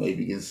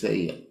 maybe you can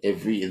say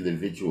every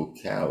individual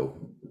cow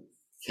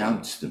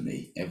counts to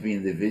me. Every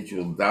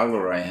individual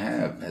dollar I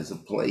have has a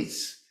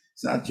place.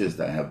 It's not just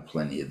I have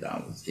plenty of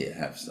dollars. Here,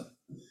 have some.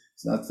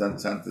 It's not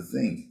the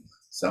thing.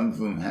 Some of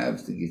them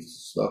have to give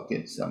stock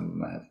it. Some of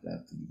them have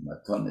to give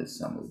matanis.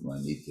 Some of them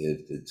I need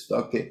to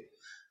stock it.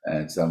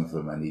 And some of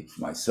them I need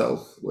for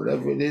myself.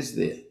 Whatever it is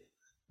there.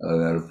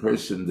 That a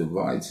person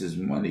divides his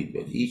money,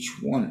 but each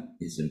one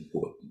is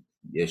important.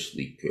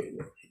 Yeshli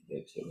Kurla.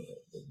 That's what I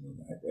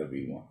have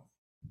everyone.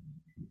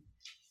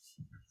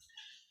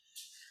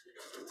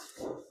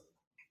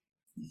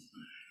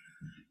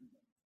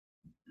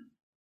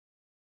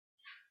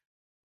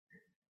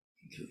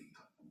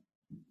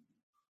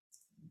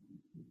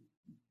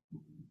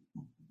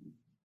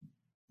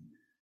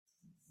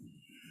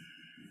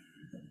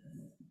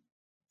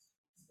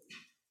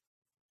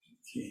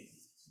 Okay.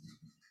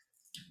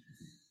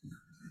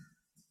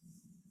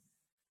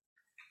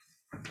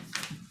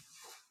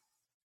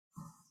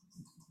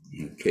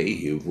 Okay,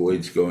 he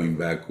avoids going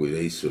back with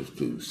Esav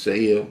to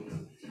Seir,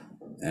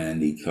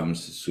 and he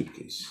comes to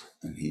Sukkot,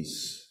 and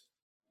he's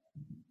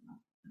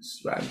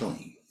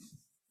struggling.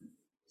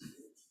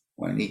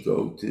 Why didn't he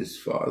go to his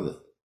father?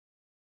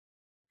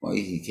 Why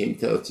he came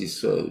to Eretz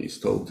Yisrael? He's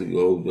told to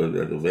go to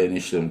the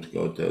Vayishlach to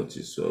go to Eretz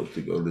Yisrael,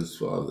 to go to his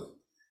father.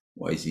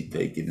 Why is he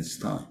taking his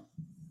time?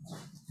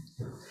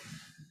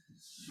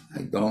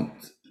 I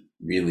don't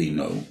really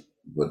know,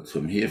 but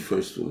from here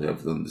first we'll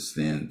have to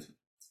understand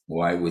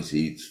why was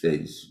he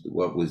staged?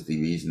 What was the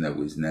reason that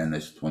was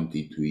Nana's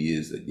 22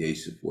 years that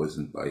Yosef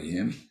wasn't by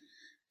him,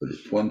 but the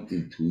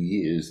 22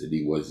 years that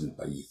he wasn't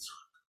by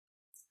Yitzchak.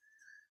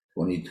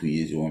 22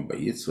 years you weren't by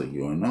Yitzchak,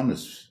 you were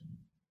anonymous.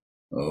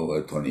 Oh,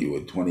 I told you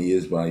were 20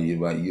 years by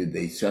you.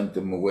 They sent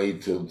him away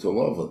to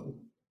Lovin.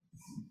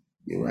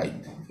 You're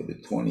right. For the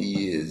 20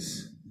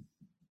 years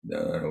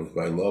that I was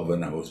by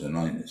Lovin, I was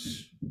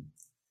anonymous.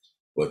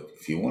 But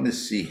if you want to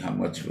see how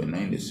much of an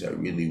anonymous I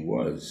really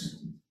was,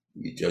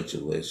 you judge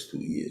the last 2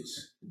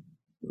 years.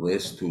 The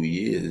last 2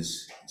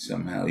 years,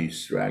 somehow you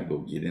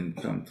straggled. You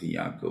didn't come to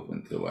Yaakov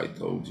until I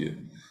told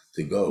you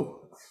to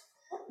go.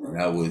 And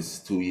that was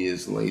 2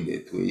 years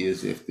later, 2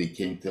 years after he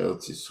came to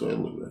Eretz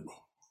Yisrael already.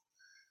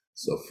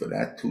 So for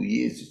that 2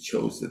 years, it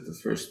shows that the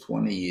first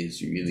 20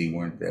 years, you really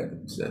weren't that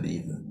upset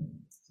either.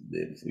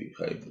 Therefore, you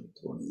high for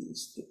 20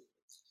 years too.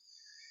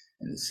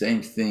 And the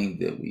same thing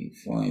that we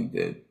find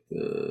that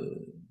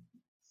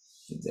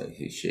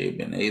Shiur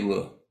ben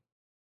Elah,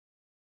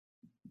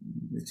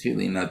 it's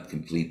really not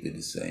completely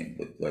the same,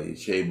 but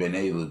Shiur ben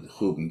Elah, the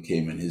Reuven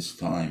came in his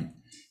time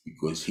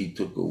because he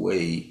took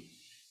away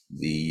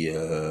the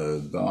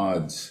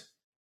gods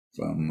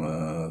from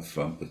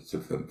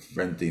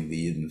preventing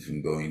the Yidden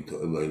from going to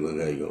Eloi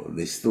Regel.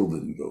 They still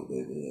didn't go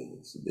there,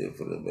 so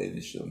therefore the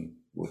Vayishlach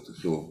was the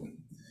Reuven.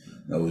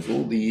 Now, it was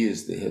all the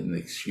years they had an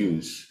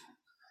excuse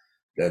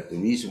that the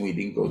reason we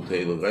didn't go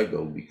to Eloi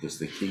Regel because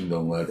the king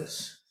don't let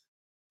us.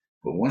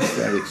 But once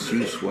that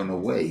excuse went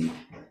away,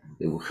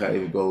 they were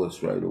chayiv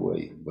golos right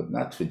away, but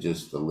not for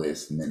just the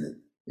last minute.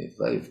 They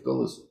chayiv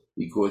golos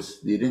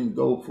because they didn't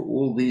go for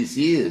all these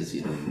years.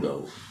 You didn't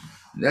go.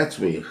 And that's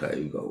where you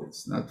chayiv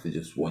golos, not for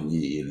just 1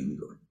 year you didn't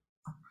go.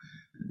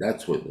 And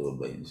that's what the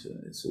Rebbeinu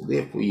said. So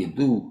therefore, you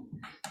do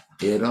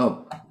add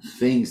up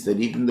things that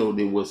even though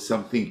there was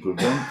something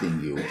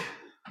preventing you,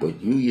 but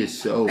you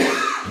yourself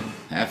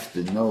have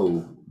to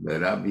know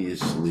that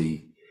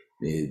obviously.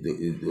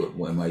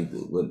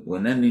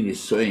 When any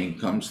Nisoyin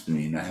comes to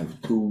me and I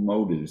have two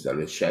motives that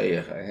are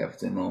shaykh, I have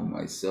to know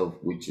myself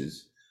which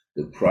is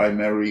the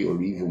primary or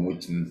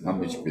even how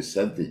much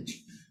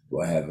percentage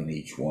do I have in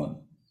each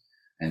one.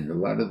 And a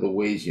lot of the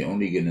ways you're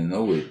only going to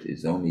know it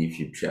is only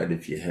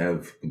if you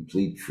have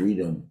complete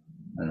freedom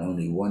and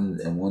only one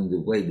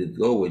way to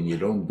go, and you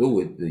don't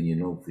do it, then you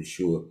know for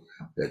sure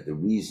that the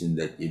reason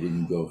that you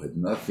didn't go had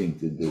nothing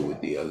to do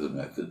with the other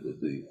method with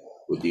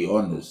the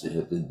honors. It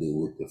had to do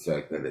with the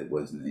fact that it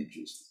wasn't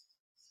interesting.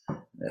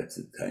 That's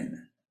a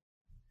taina.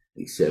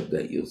 Except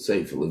that you'll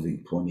say for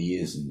living 20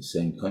 years in the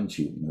same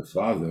country with my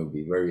father, it would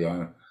be very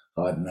hard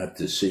not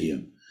to see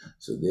him.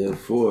 So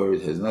therefore,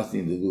 it has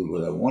nothing to do with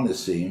what I want to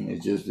see him.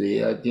 It's just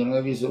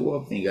every so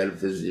often you got to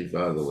visit your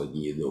father. What do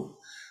you do?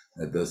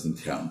 That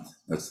doesn't count.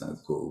 That's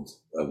not called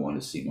I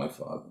want to see my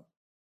father.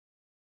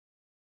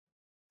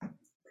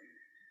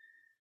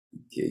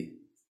 Okay.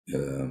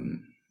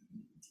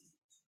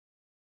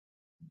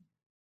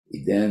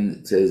 Then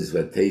it says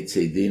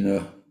Vateitze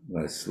Dina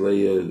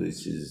Vasleya,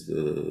 which is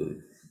the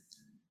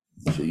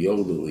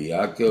Sheyoldu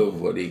Yaakov,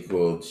 what he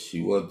called.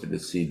 She wanted to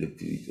see the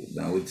people.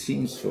 Now it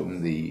seems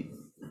from the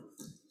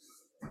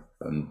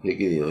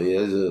Pikei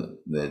Eliezer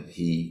that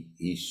he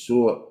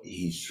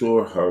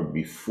saw her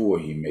before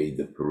he made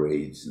the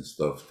parades and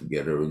stuff to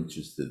get her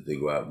interested to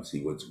go out and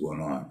see what's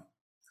going on.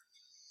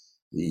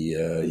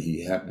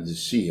 He happened to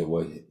see her,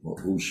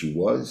 who she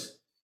was,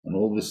 and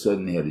all of a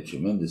sudden he had a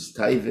tremendous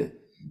taiva.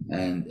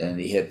 And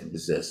he had to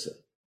possess her.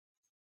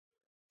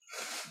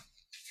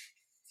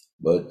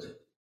 But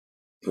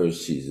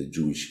first, she's a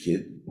Jewish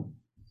kid,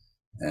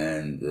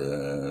 and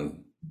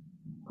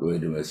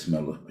Goyim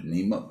Melech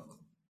Pnima.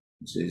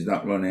 So he's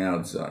not running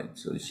outside.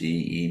 So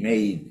he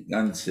made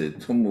ganze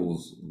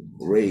tumults,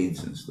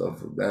 raids and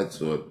stuff of that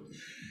sort.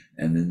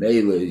 And in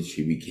Mela,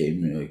 she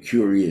became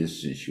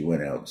curious, and she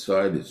went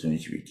outside. As soon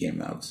as she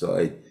became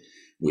outside,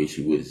 where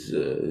she was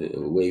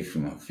away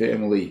from her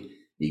family,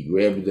 he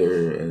grabbed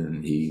her,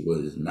 and he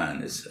was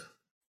manasa.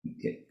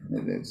 Okay,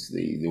 and that's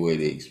the way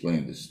they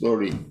explain the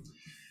story.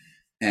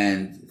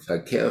 And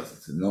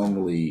fakert,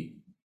 normally,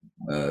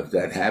 if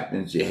that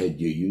happens, you had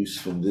your use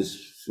from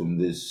this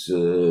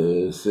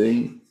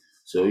thing,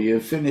 so you're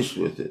finished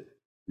with it.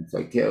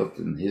 Fakert,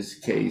 in his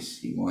case,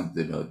 he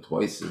wanted her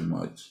twice as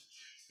much.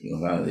 He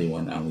wanted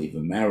not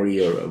even marry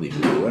her or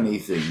even do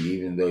anything,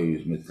 even though he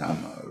was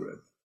mitama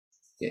already.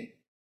 Okay,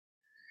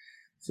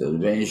 so the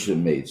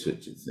Vayishlach made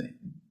such a thing,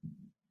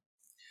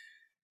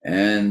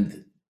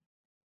 and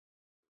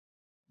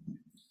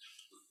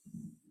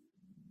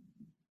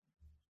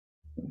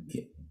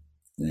okay.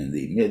 And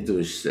the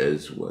Midrash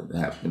says what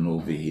happened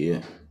over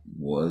here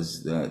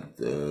was that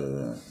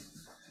the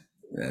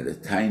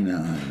taina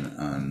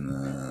on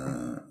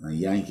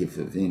Yankov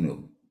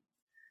Avinu,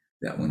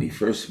 that when he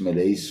first met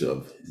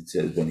Esav, it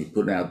says when he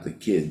put out the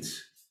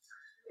kids,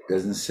 it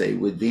doesn't say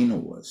where Dinah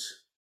was.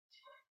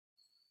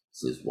 It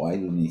says, why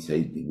didn't he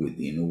say where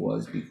Dinah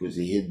was? Because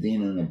he hid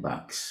Dinah in a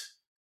box.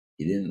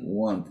 He didn't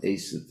want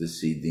Esav to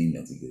see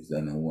Dinah, because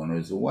then he'll want her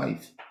as a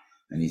wife,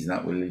 and he's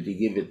not willing to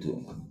give it to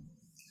him.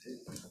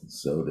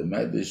 So the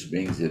Medrash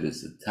brings it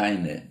as a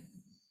taina.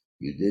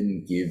 You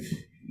didn't give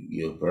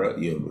your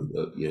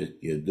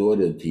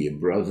daughter to your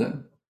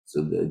brother,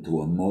 so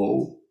to a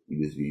mole,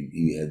 because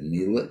he had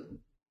Mila,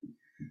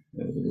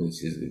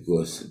 which is, of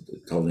course,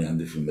 totally on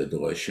different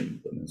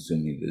Medrashim, but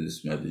assuming that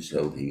this Medrash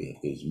held he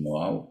was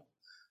Moal,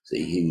 so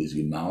he was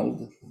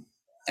Gemald,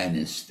 and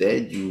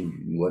instead,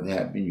 what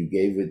happened? You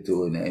gave it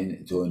to an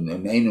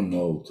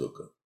animal took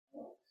her.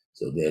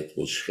 So that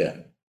was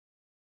Shem.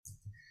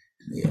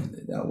 Yeah,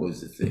 that was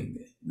the thing.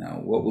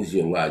 Now, what was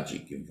your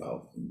logic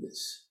involved in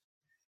this?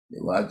 The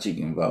logic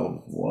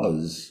involved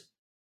was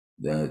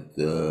that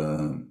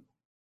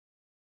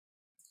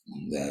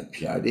that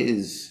Pshat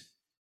is,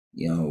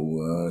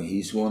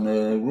 he's going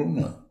to ruin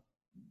her.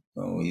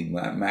 He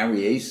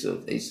marry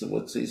Esav. Esav,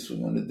 what's Esav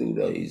going to do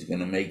there? He's going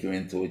to make her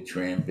into a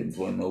tramp,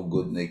 into a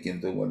no-goodnik,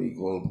 into what he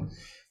called,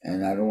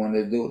 and I don't want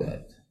to do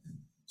that.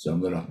 So I'm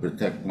going to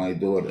protect my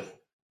daughter,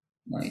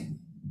 right?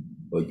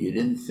 But you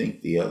didn't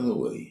think the other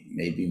way.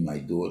 Maybe my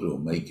daughter will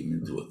make him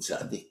into a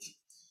tzaddik.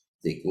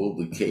 Take all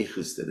the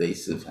keiches that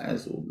Esav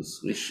has, all this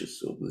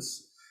riches, all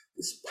this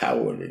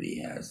power that he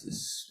has,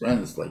 this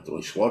strength, like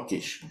Rish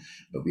Lakish.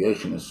 Rabbi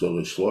Yochanan saw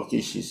Rish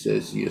Lakish, he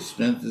says, your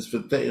strength is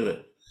for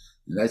Torah.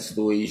 And that's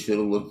the way you should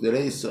have looked at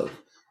Esav.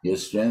 Your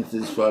strength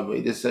is for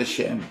Avodas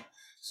Hashem.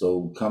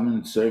 So come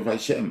and serve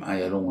Hashem. I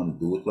don't want to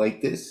do it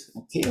like this.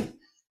 Okay.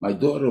 My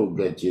daughter will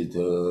get you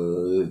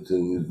to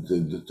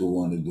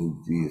want to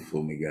do it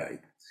for me,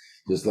 guy.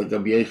 Just like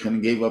Rabbi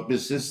Yochanan gave up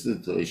his sister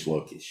to Rish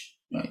Lakish,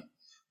 right?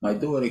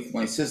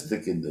 My sister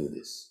can do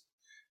this,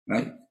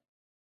 right?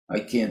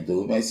 I can't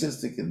do it, my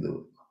sister can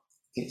do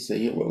it. Okay, so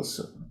you're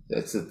also,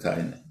 that's the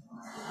time.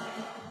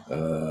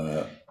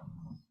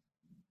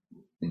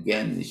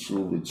 Again, the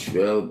shul with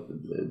Shvel,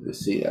 the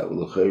sea that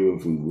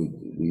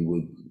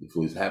if if it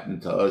was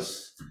happened to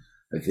us,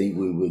 I think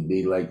we would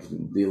be like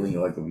dealing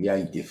like a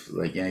Yankov,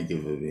 like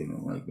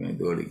my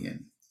daughter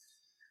again.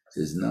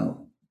 Says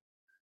no.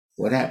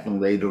 What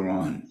happened later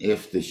on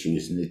after she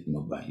was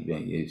nitma by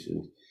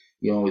Yeshua?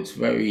 It's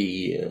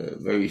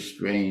very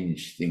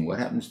strange thing. What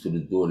happens to the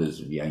daughters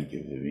of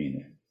Yankov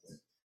Avinu?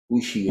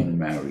 Who's she going to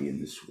marry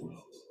in this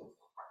world?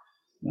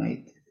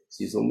 Right?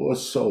 She's a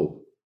lost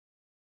soul.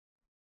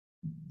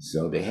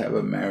 So they have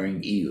her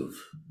marrying Eve.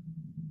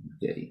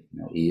 Okay,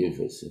 now Eve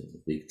was a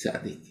big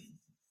tzaddik.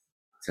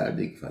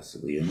 Tzaddik,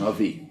 possibly a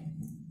Navi.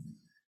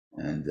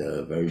 And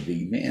a very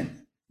big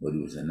man. But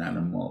he was an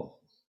animal.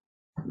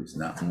 He was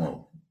not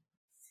more.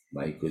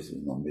 Why? Because there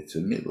was no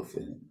mitzvah middle for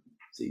him.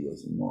 So he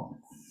wasn't more.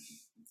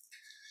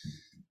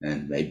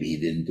 And maybe he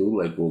didn't do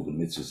like all the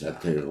mitzvahs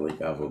like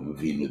Avraham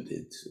Avinu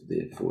did. So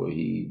therefore,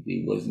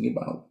 he wasn't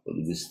about, but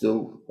he was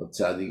still a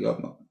tzaddik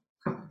Amma.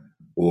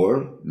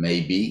 Or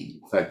maybe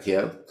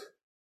Fakert,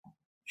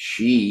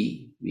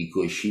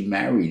 because she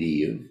married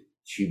Eve,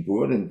 she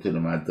brought him to the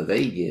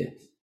Madrege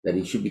that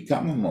he should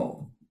become a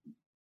mole.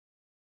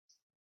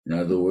 In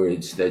other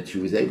words, that she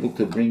was able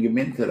to bring him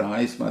into the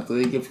highest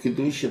Madrege of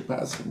Kedusha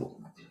possible.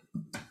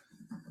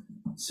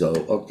 So,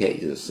 okay,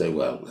 you'll say,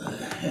 well,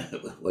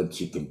 what's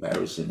your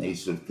comparison,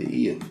 Esav to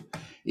Eve?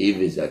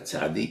 Eve is a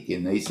tzaddik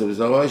and Esav is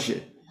a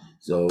rasha.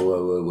 So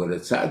with a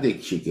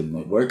tzaddik, she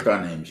can work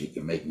on him, she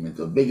can make him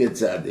into a bigger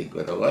tzaddik,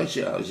 but a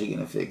rasha, how's she going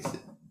to fix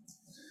it?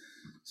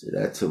 So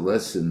that's a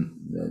lesson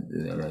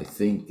that I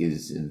think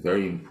is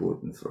very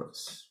important for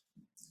us.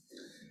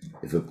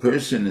 If a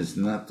person is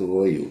not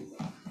loyal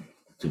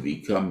to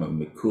become a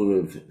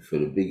mekurev for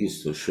the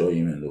biggest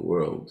Hoshoyim in the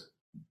world,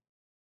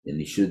 and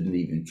he shouldn't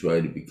even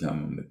try to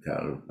become a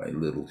Makar by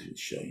little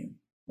Shayim,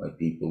 by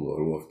people who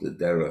are off the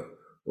derech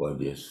or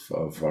just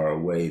far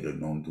away, they don't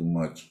know too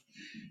much,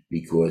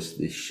 because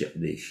the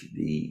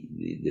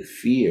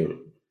fear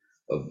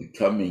of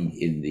becoming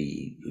in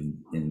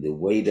the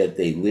way that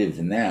they live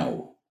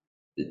now,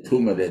 the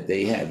tumor that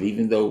they have,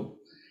 even though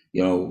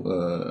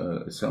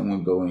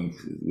someone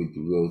would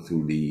go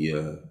through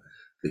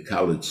the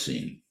college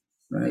scene,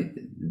 right?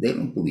 They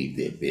don't believe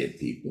they're bad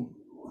people.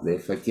 They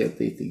forget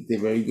they think they're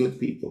very good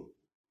people,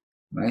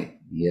 right?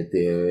 Yet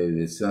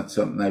it's not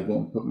something I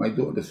won't put my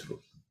daughter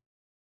through,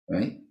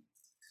 right?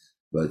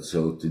 But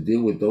so to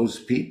deal with those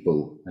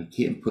people, I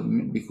can't put them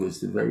in because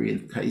they're very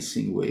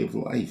enticing way of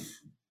life.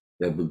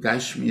 They have a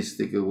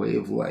gashmistic way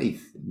of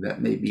life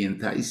that may be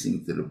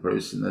enticing to the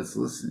person that's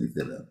listening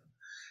to them.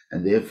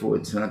 And therefore,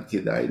 it's not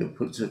kedai to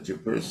put such a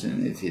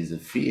person, if he's a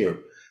fear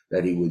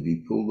that he would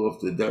be pulled off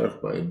the derech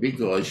by a big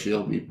Rasha,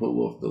 he'll be pulled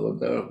off the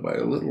derech by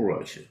a little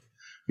Rasha,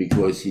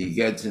 because he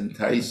gets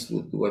enticed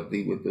with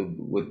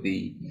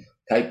the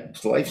type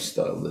of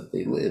lifestyle that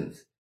they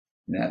live.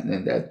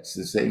 And that's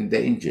the same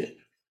danger.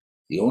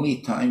 The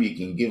only time you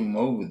can give them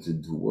over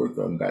to work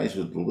on guys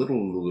with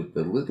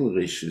the little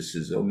rishis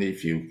is only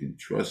if you can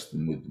trust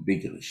them with the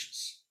big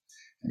rishis.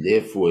 And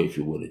therefore, if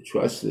you would have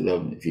trusted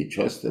them, if you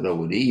trusted her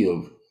with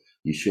Eov,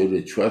 you should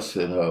have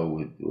trusted her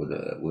with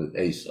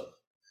Esav.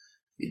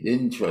 If you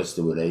didn't trust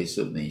her with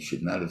Esav, then you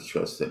should not have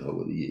trusted her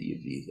with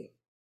Eov either.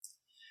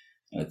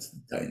 That's the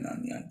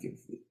Tainan Yankiv.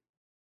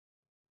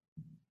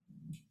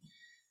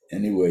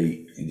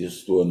 Anyway, I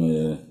just want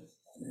to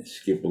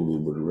skip a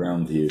little bit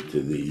around here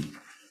to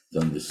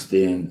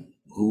understand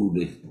who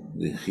the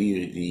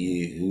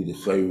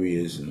Chayri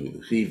is and who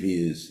the Chivi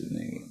is.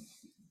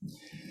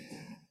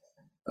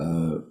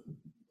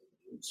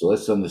 So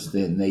let's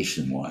understand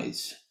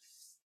nation-wise.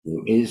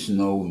 There is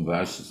no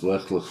Vayishlach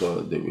Lech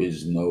Lecha, there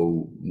is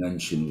no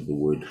mention of the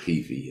word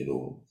Chivi at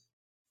all.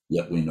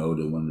 Yet we know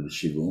they're one of the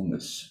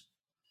Shivumas.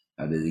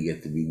 How did they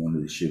get to be one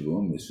of the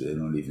Shivumas? They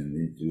don't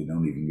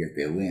even get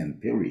their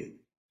land, period.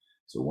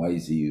 So why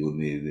is he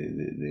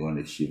one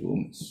of the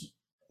Shivumas?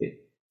 Okay.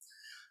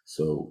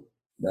 So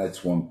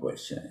that's one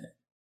question.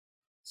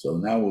 So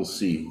now we'll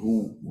see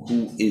who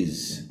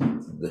is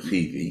the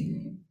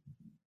Chivi.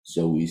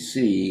 So we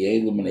see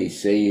Elam and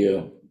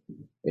Isaiah,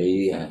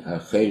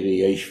 Hacheri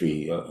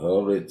Yeshvi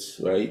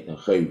Haaretz, right?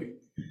 Hacheri.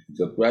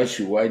 So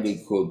Rashi, why they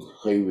called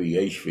Hacheri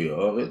Yeshvi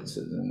Haaretz?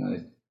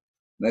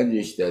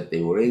 Medrash that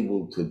they were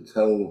able to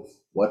tell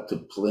what to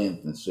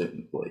plant in a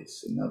certain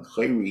place. And now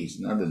Chayri is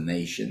not a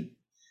nation.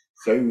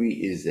 Chayri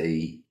is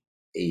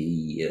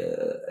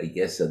I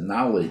guess a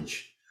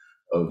knowledge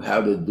of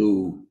how to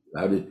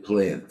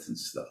plant and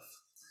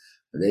stuff.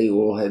 They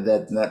all had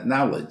that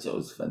knowledge. It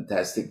was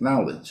fantastic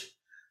knowledge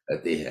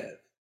that they had.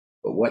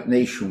 But what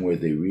nation were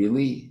they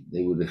really?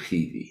 They were the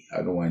Chivi.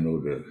 How do I know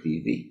they're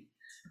Chivi?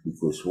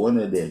 Because one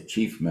of their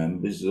chief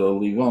members is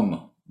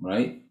Olivama,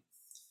 right?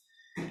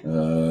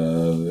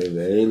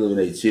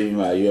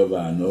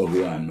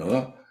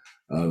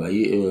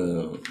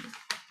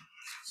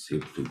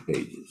 Skip 2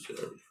 pages,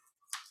 sorry.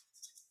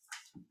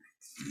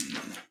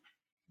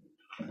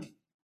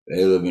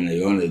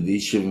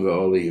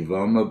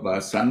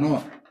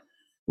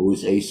 Who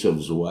is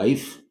Esav's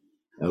wife?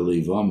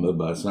 Elivama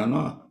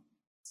Basana.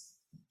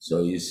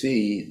 So you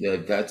see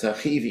that's a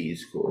Chivi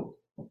is called,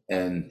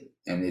 and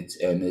it's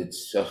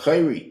a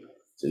Chayri.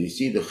 So you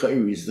see the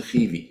Chayri is the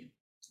Chivi.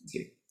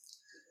 Okay.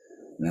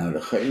 Now the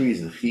Chayri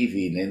is the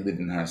Chivi, and they live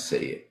in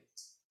Haseya.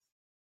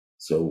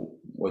 So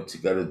what's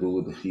it got to do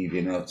with the Chivi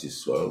in Eretz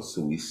Yisrael?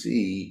 So we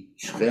see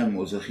Shechem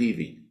was a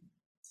Chivi.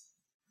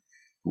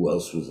 Who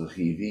else was a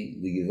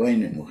Chivi? The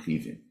Gevonim were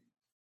Chivim,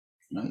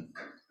 right?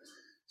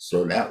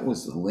 So that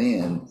was the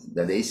land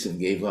that Esav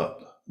gave up.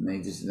 And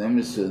they just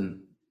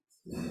Emerson,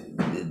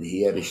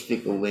 he had a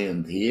shtick of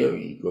land here.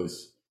 He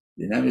goes,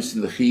 the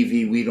Emerson, the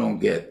Chivi, we don't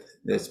get.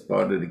 That's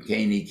part of the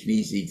Keni,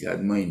 Knizi,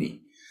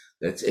 Kadmoni.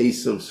 That's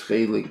Esav's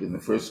chelik in the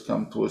first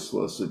come to us,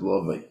 Losad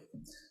Lovei.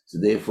 So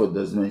therefore it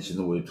doesn't mention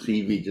the word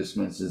Chivi, just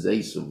mentions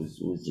Esav,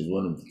 which is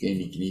one of the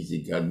Keni,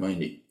 Knizi,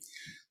 Kadmoni.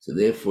 So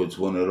therefore it's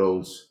one of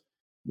those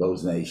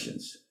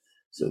nations.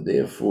 So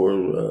therefore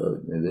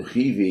the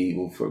Chivi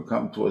will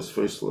come to us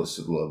first,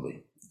 Losad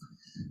Lovei.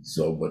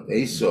 So, but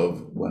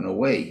Esav went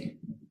away,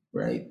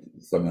 right,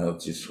 from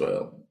Eretz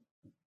Yisrael.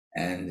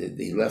 And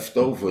they left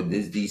over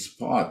these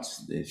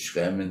parts, the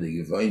Shechem and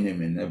the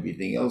Gevonim and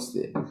everything else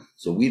there.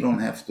 So we don't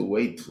have to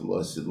wait for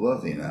Losad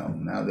Lovei now.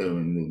 Now they're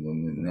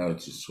in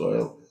Eretz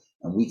Yisrael,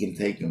 and we can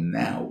take them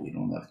now. We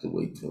don't have to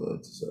wait for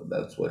Eretz Yisrael.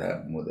 That's what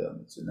happened with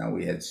them. So now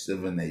we had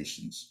 7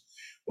 nations.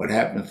 What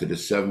happened to the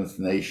 7th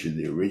nation,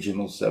 the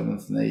original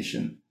 7th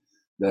nation?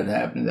 That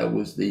happened. That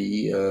was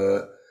the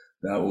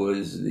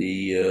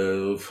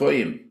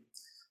Rephaim.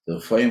 The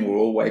Rephaim were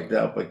all wiped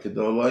out by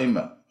Kedar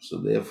Laima. So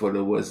therefore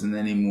there wasn't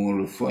any more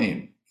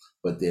Rephaim.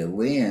 But their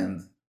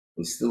land,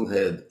 we still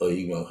had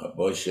Oiva,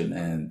 Haboshan,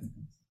 and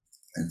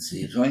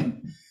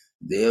Sichaim.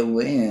 Their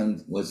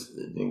land was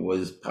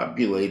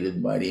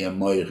populated by the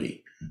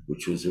Amori.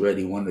 which was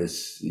already one of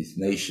these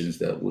nations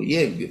that were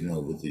given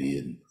over to the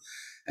Yidden.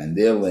 And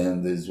their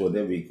land is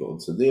whatever you call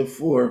it. So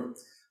therefore,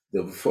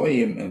 the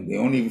Rephoim, and the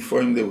only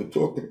Rephoim they were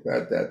talking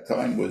about that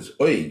time was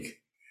Oig.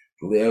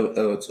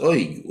 Eretz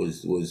Oig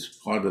was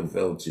part of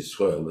Eretz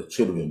Yisrael. It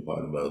should have been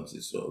part of Eretz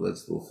Yisrael.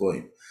 That's the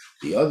Rephoim.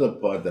 The other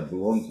part that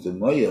belongs to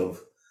Noyav,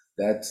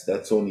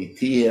 that's only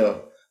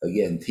Tia.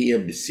 Again, Tia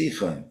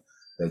b'Sichon.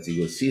 That's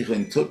because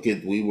Sichon took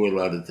it, we were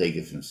allowed to take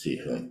it from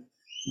Sichon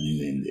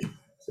in India.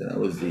 So that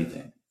was the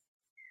thing.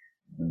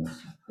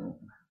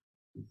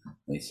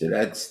 So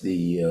that's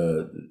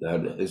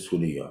that's who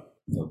they are.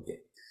 Okay.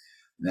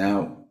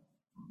 Now,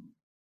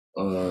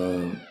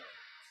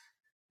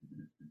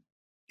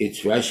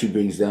 it's Rashi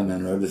brings down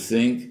another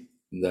thing,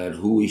 that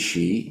who is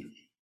she?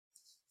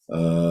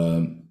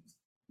 Dr.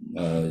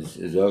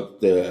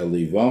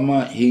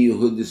 Elivama, he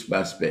Yehudis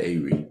Bas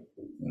Be'eri.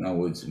 In other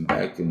words,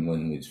 back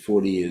when he was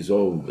 40 years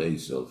old,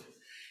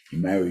 he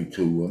married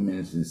two women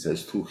and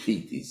says two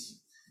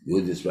chitis.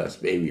 Yehudis Bas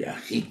Be'eri, a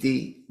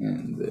chiti,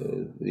 and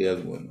the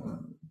other one,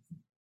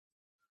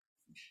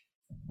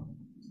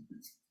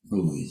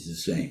 who is the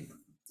same.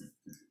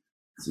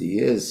 So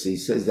yes, he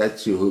says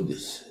that's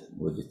Yehudis.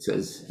 What it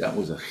says, that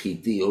was a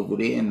chiti over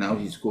there, and now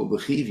he's called a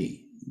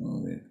chivi.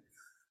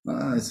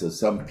 So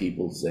some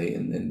people say,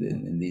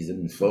 and these are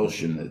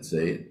Mephoshim that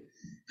say it,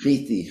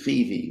 chiti,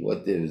 chivi,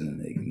 what there is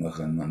in it, noch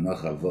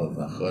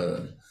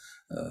avav,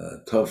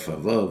 tof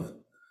avav,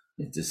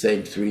 it's the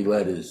same three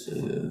letters,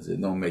 they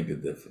don't make a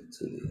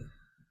difference.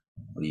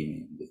 What do you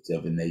mean? The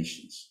 7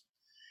 nations.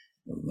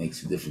 It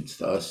makes a difference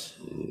to us,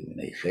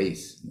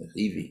 Neches,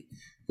 Nechivi,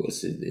 of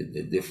course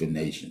they're different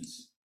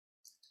nations.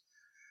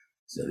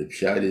 So the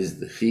pshat is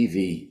the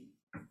chivi,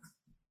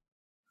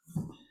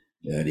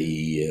 that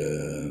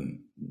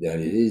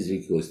it is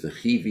because the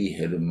chivi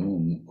had a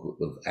mum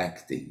of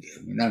acting.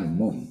 I mean, not a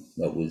mum,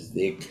 that was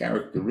their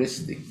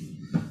characteristic,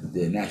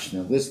 their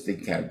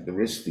nationalistic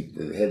characteristic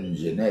that had in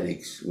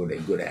genetics were they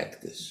good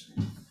actors.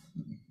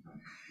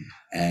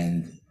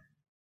 And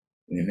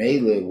in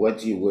Mele, what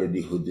do you word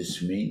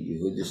Yehudis mean?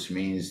 Yehudis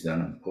means that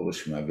I'm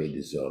Polish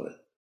Maved,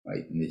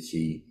 right?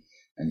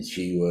 And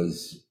she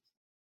was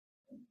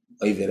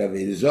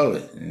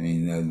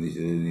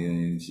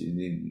and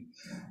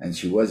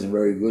she wasn't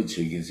very good, so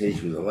you can say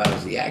she was a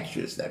lousy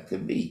actress, that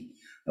could be.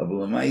 She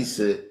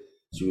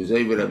was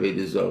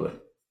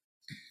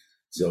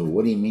So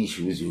what do you mean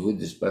she was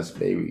Yehudis Bas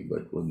Be'eri?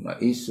 But when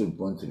Ma'isa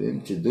wanted to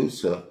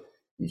introduce her,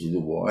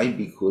 why?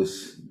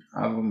 Because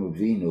Avram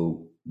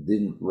Avinu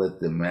didn't let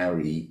them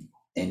marry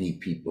any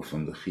people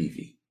from the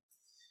Chivi.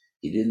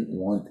 He didn't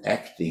want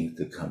acting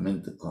to come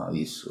into Klal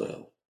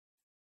Yisrael.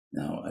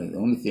 Now, the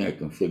only thing I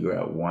can figure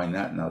out why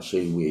not, and I'll show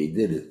you where he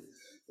did it,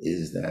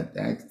 is that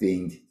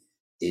acting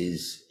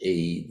is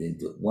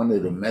one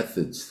of the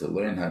methods to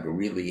learn how to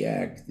really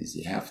act is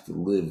you have to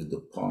live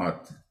the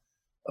part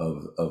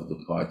of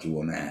the part you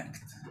want to act.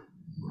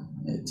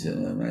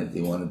 If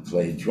you want to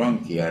play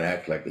drunk, you got to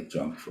act like a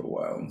drunk for a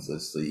while, and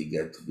so you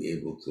get to be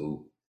able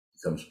to,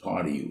 becomes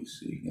part of you.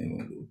 So you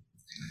can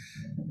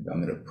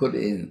I'm going to put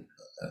in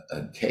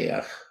a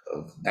keach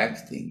of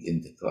acting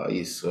into Klal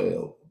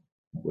Yisrael,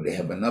 where they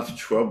have enough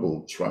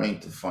trouble trying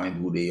to find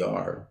who they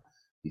are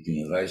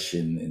between Resh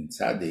and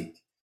Tzaddik.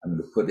 I'm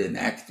going to put in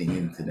acting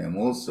into them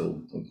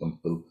also. You can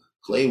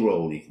play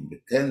role, you can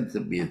pretend to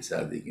be a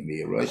Tzaddik and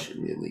be a Resh,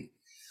 really.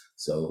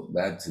 So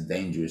that's a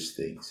dangerous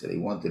thing. So they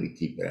wanted to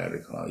keep it out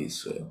of Klal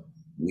Yisrael.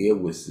 Where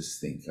was this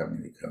thing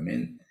coming to come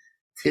in?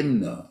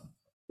 Timna,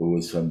 who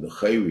was from the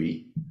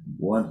Chayri,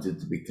 wanted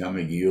to become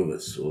a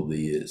Geuris all the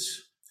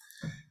years.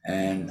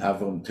 And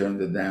Avram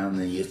turned it down,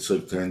 and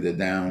Yitzchak turned it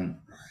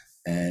down.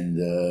 And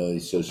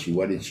so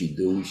what did she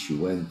do? She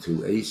went to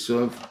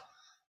Esav,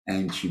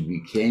 and she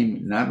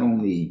became not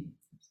only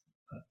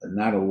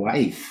not a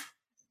wife,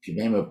 she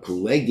became a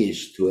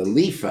Pelegish to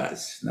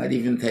Eliphaz, not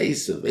even to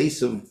Esav.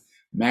 Esav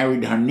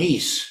married her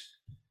niece,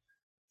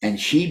 and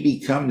she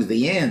becomes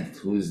the aunt,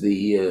 who's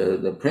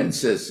the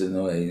princess in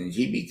a way, and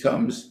she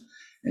becomes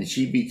a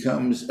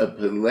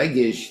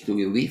Pelegish to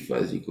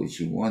Eliphaz because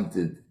she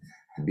wanted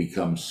to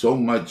become so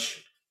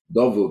much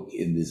Dovuk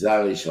in the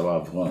Zarish of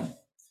Avram.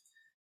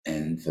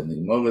 And from the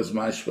Gemara's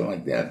mashma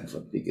like that, and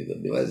from the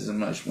Bilez's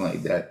mashma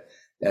like that,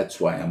 that's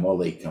why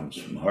Amalek comes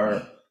from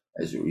her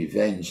as a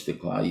revenge to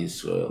Klal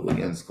Yisrael,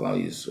 against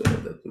Klal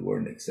Yisrael, that they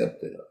weren't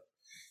accepted her.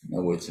 In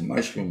other words, a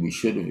mashma, we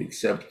should have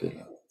accepted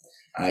her.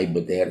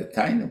 But they had a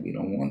time, we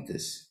don't want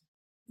this.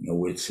 You know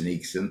where it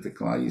sneaks into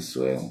Klal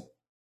Yisrael?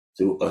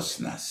 Through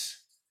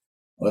Osnas.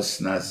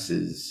 Osnas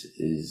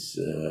is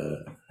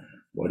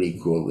what do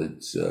you call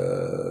it?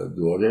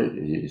 Daughter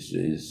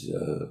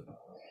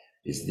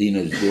is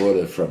Dina's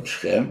daughter from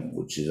Shechem,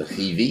 which is a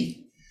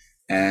Chivi,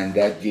 and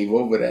that gave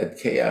over that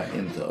Keach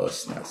into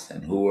Osnas.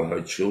 And who are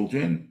her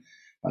children?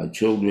 Her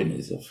children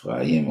is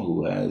Ephraim,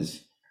 who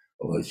has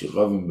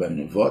Reuven ben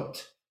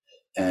Nevot,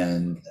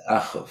 and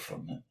Achav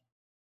from him.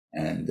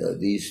 And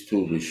these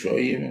two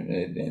Rishoyim,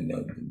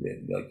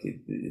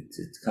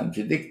 it's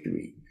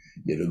contradictory.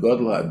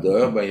 Yerugodl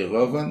Hador by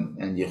Reuven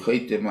and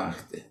Yechoite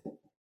Machte.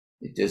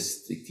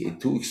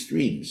 two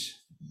extremes.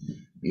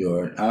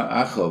 Your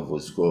Achav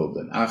was called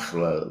an Ach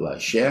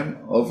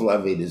LaShem of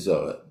Laved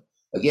Zorah.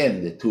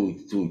 Again, the two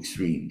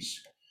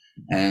extremes.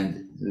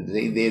 And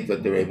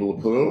but they're able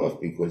to pull it off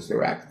because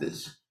they're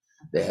actors.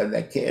 They have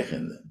that kech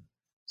in them.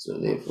 So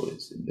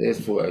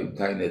therefore,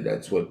 kind of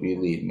that's what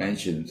really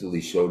mentioned until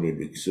he showed it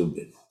in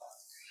Ksubit.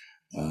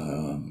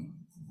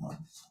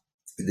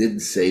 He didn't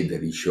say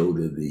that he showed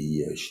her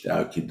the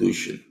Shtar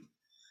Kiddushin.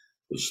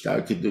 The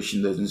Shtar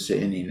Kiddushin doesn't say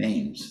any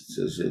names. It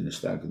says in the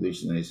Shtar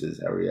Kiddushin, he says,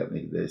 hurry up,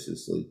 make this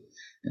asleep.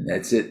 And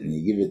that's it, and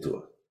you give it to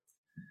her.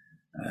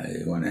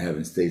 You want to have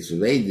in states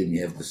of Adam,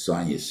 you have to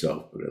sign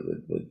yourself.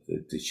 But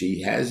if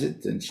she has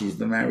it, then she's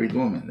the married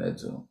woman,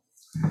 that's all.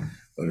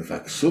 But if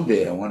I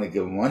want to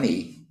give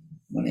money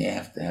I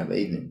have to have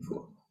Adam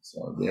for.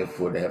 So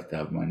therefore, they have to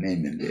have my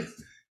name in there.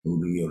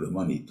 Who do you owe the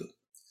money to?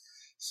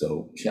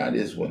 So Pshat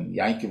is when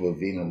Yaakov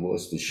Avinu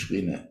lost the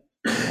Shechina.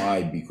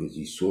 Why? Because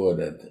he saw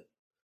that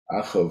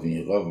Achav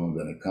and Reuven are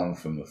going to come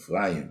from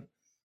Ephraim.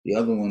 The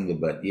other one, the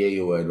Bat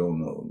Yehu, I don't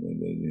know.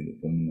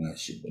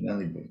 But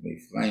only from the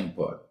Ephraim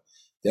part.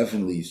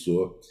 Definitely he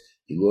saw.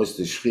 He lost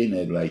the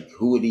Shechina. Like,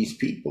 who are these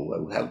people?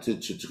 How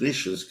did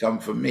Tzrishas come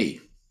from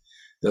me?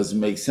 Doesn't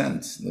make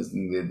sense.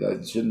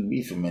 That shouldn't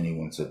be from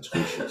anyone such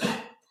Tzrishas.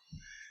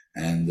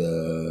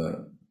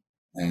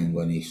 And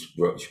when he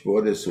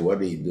brought it, so what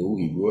did he do?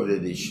 He brought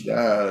it his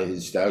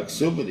star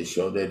ksuba to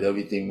show that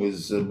everything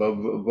was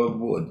above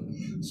board.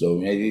 So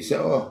maybe he said,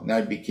 oh, now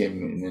it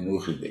became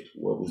menucha.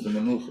 What was the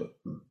menucha?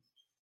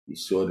 He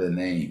saw the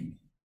name,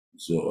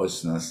 saw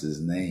Osnas's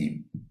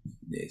name.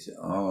 They said,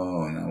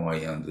 oh, now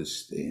I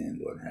understand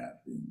what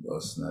happened.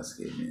 Osnas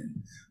came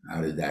in. How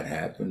did that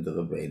happen? The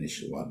Rebbeinu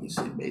Shalom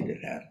obviously made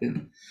it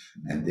happen.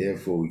 And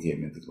therefore we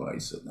came into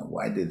Klaisa. Now,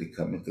 why did it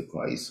come into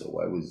Klaisa?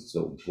 Why was it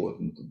so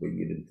important to bring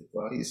it into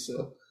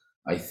Klaisa?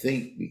 I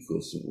think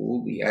because of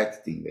all the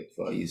acting that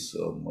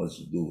Klaisa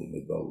must do in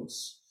the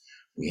Golos.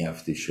 We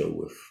have to show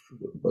with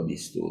body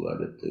stool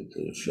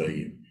to show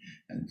him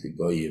and to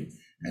go him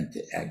and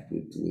to act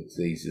with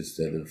things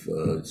instead of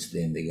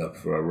standing up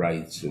for our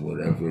rights or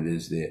whatever it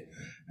is there.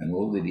 And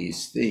all of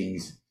these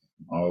things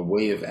are a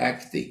way of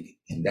acting.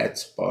 And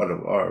that's part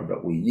of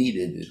that we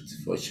needed it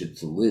for shit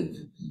to live,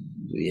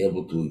 to be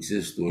able to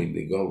exist during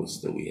the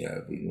goals that we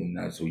have. Even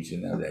not so we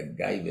should have that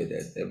gaiva,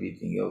 that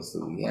everything else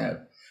that we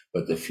have,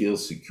 but to feel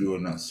secure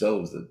in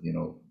ourselves that,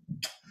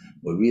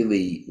 we're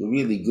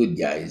really good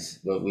guys,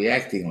 but we're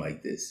acting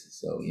like this.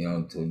 So,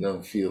 to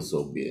don't feel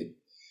so bad.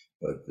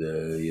 But,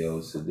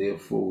 so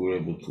therefore we're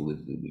able to live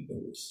through the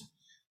goals.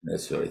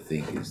 That's what I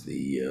think is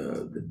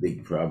the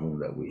big problem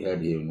that we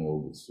had here in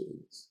all the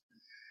stories.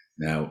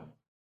 Now,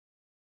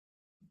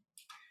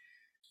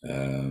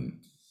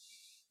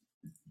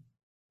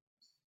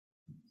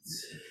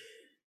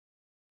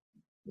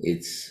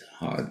 it's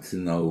hard to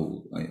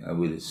know. I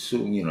would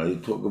assume, they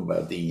talk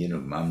about the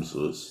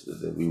mamzos,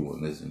 that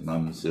everyone is a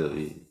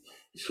mamzer.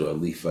 So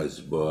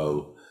Alifas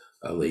Baal,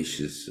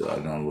 Alishis,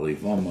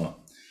 Levama,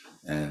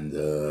 and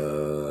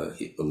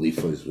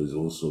Alifas was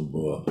also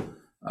Baal,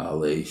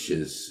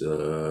 Alishis,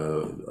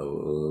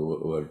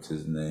 what's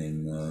his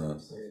name?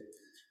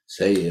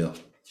 Seir,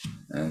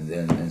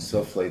 and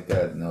stuff like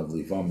that. Now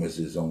Levama is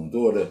his own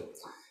daughter,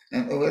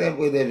 and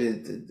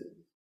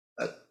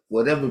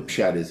whatever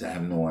pshat is, I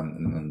have no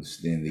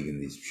understanding in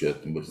these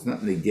pshatim, but it's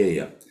not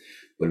negeya.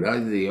 But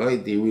the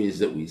idea is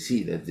that we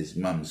see that there's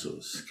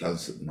mamzos,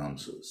 constant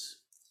mamzos.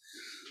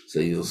 So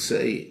you'll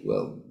say,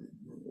 well,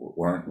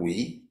 weren't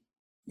we?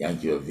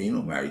 Yaakov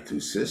Avinu married two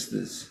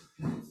sisters,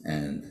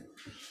 and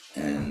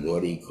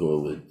what do you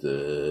call it?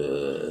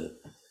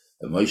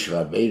 Moshe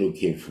Rabbeinu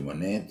came from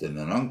an aunt and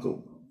an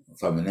uncle,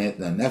 from an aunt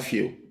and a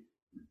nephew.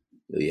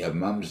 So you have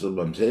mamzer,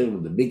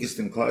 mamzerim. The biggest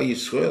in Klal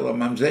Yisrael are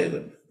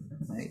mamzerim.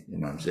 Right? The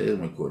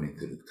mamzerim according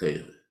to the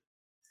Torah.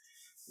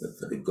 But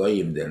for the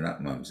goyim, they're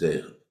not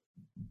mamzerim.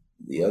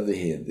 On the other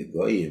hand, the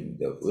goyim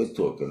that we're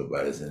talking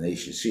about is an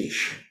Eishes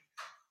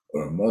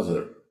or a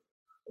mother,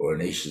 or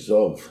an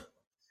Eishazov.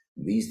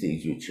 These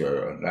things which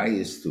are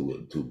rayas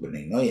to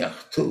B'nai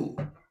Noach too.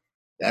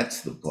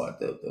 That's the part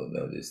that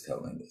is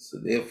telling us. So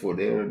therefore,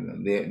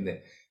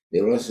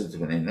 they're also to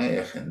B'nai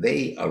Noach, and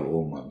they are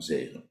all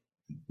mamzerim.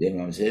 They're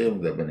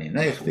mamzerim, the B'nai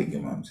Noach think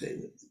of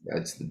mamzerim.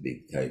 That's the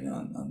big time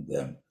on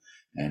them.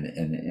 And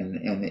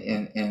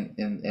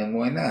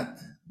why not?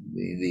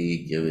 The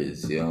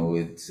is,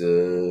 it's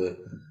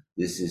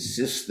this is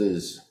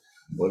sisters.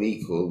 What do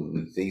you call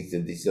the things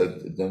that these are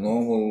the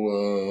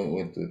normal?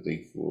 What do they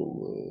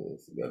call? I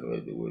forgot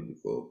what the word you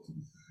call.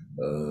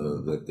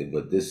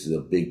 But this is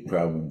a big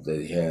problem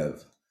they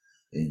have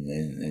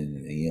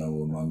in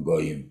among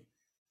goyim.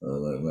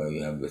 Like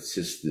you have the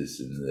sisters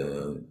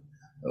and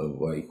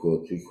what you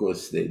call it,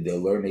 because they're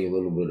learning a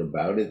little bit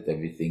about it.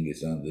 Everything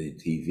is on the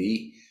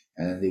TV,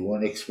 and they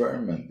want to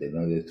experiment.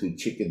 They're too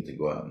chicken to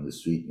go out in the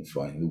street and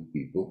find new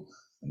people.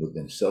 And with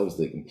themselves,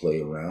 they can play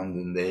around,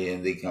 and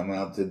they come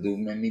out to do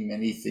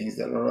many things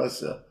that are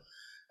asa.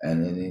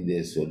 And in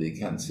there, so the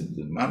concept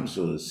of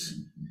mamzos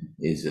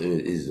is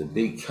a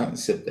big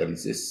concept that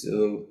exists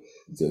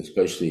So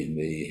especially in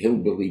the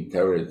hillbilly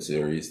parrot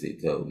series, they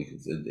tell,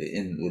 because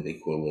in what they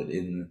call it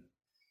in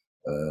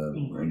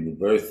when the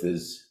birth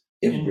is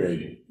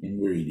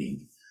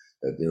inbreeding,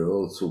 that they're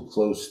all so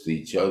close to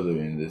each other,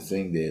 and the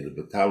thing there, the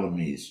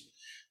Batalamis,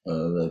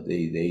 that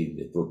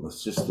they put my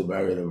sister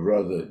married a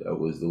brother. That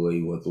was the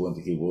way what they want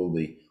to keep all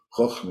the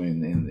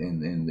Chochmen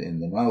in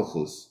the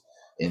Malchus.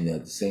 And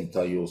at the same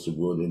time, you also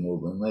brought in all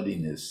the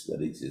nuttiness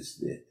that exists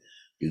there.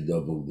 You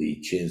double the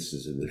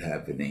chances of it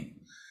happening.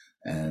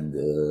 And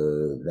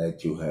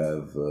that you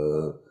have,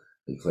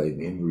 they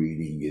claim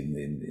inbreeding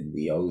in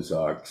the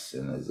Ozarks,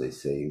 and as they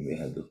say, we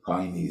have the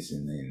Pineys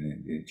in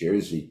New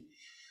Jersey,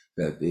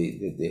 that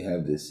they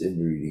have this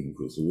inbreeding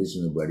because there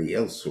isn't nobody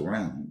else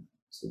around.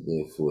 So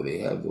therefore, they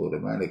have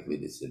automatically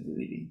this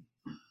inbreeding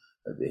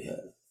that they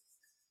have.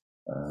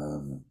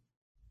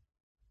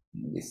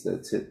 I guess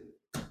that's it.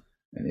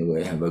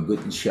 Anyway, have a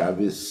good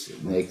Shabbos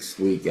next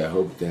week. I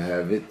hope to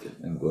have it.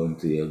 I'm going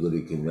to the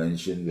Aguda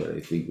convention, but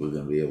I think we're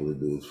going to be able to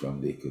do it from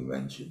the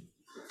convention.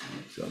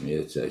 So,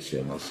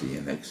 Hashem, I'll see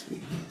you next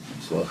week.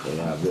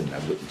 Harav and a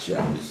good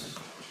Shabbos.